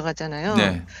매일매일 돌아가잖아요.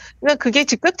 네. 그러니까 그게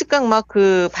즉각 막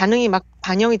그 반응이 막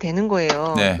반영이 되는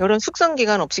거예요. 네. 여론 숙성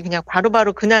기간 없이 그냥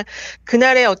바로바로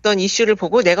그날의 어떤 이슈를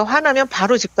보고 내가 화나면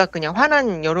바로 즉각 그냥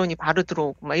화난 여론이 바로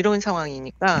들어오고 막 이런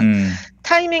상황이니까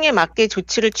타이밍에 맞게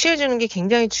조치를 취해주는 게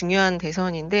굉장히 중요한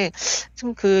대선인데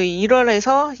좀 그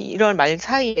 1월에서 1월 말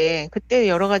사이에 그때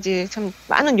여러 가지 참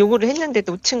많은 요구를 했는데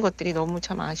놓친 것들이 너무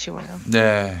참 아쉬워요.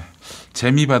 네.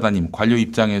 재미바다님, 관료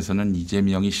입장에서는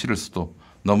이재명이 싫을 수도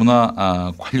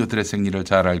너무나 관료들의 생리를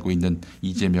잘 알고 있는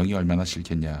이재명이 얼마나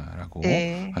싫겠냐라고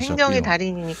하셨고요. 행정의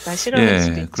달인이니까 싫어할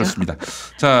수도 있죠. 그렇습니다.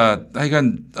 자,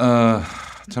 하여간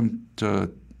참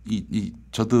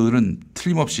저들은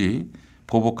틀림없이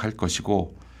보복할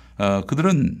것이고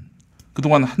그들은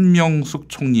그동안 한명숙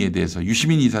총리에 대해서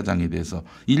유시민 이사장에 대해서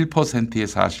 1%의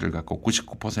사실을 갖고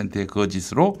 99%의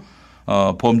거짓으로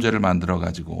범죄를 만들어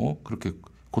가지고 그렇게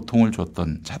고통을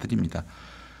줬던 자들입니다.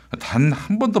 단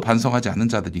한 번도 반성하지 않은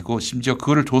자들이고 심지어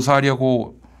그거를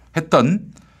조사하려고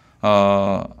했던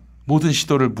모든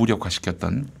시도를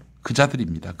무력화시켰던 그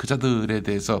자들입니다. 그 자들에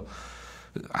대해서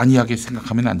안이하게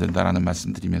생각하면 안 된다라는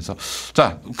말씀드리면서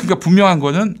자, 그러니까 분명한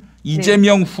거는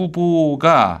이재명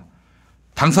후보가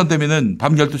당선되면은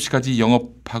밤 12시까지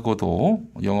영업하고도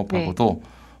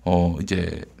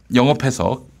이제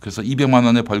영업해서 그래서 200만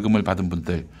원의 벌금을 받은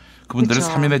분들 그분들을 그쵸.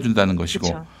 사면해 준다는 것이고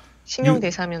그쵸.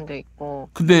 신용대 사면도 있고.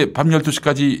 근데 밤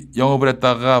 12시까지 영업을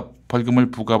했다가 벌금을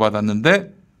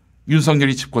부과받았는데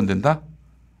윤석열이 집권된다?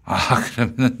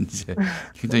 그러면 이제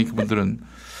굉장히 그분들은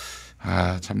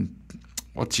참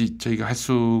어찌 저희가 할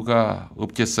수가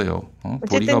없겠어요.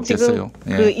 도리가 없겠어요.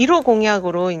 지금 그 1호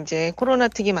공약으로 이제 코로나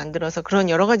특위 만들어서 그런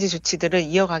여러 가지 조치들을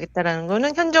이어가겠다라는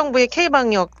거는 현 정부의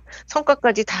K방역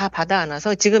성과까지 다 받아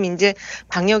안아서 지금 이제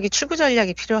방역이 출구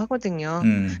전략이 필요하거든요.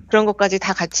 그런 것까지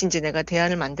다 같이 이제 내가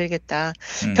대안을 만들겠다.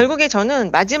 결국에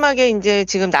저는 마지막에 이제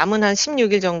지금 남은 한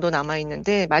 16일 정도 남아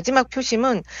있는데 마지막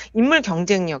표심은 인물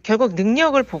경쟁력, 결국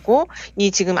능력을 보고 이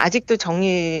지금 아직도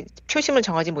표심을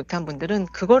정하지 못한 분들은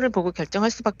그거를 보고 결정할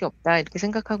수밖에 없다 이렇게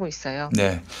생각하고 있어요.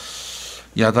 네,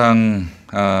 여당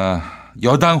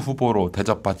후보로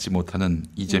대접받지 못하는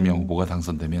이재명 후보가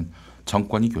당선되면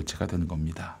정권이 교체가 되는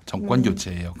겁니다. 정권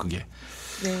교체예요, 그게.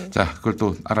 네. 자, 그걸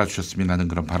또 알아주셨으면 하는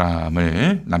그런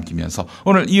바람을 남기면서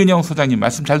오늘 이은영 소장님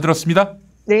말씀 잘 들었습니다.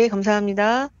 네,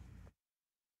 감사합니다.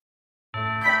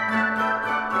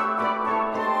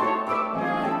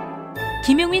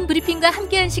 김용민 브리핑과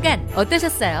함께한 시간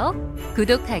어떠셨어요?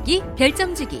 구독하기,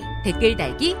 별점 주기, 댓글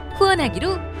달기,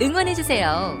 후원하기로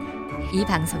응원해주세요. 이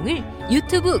방송을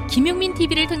유튜브 김용민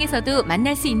TV를 통해서도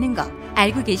만날 수 있는 거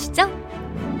알고 계시죠?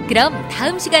 그럼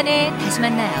다음 시간에 다시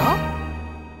만나요.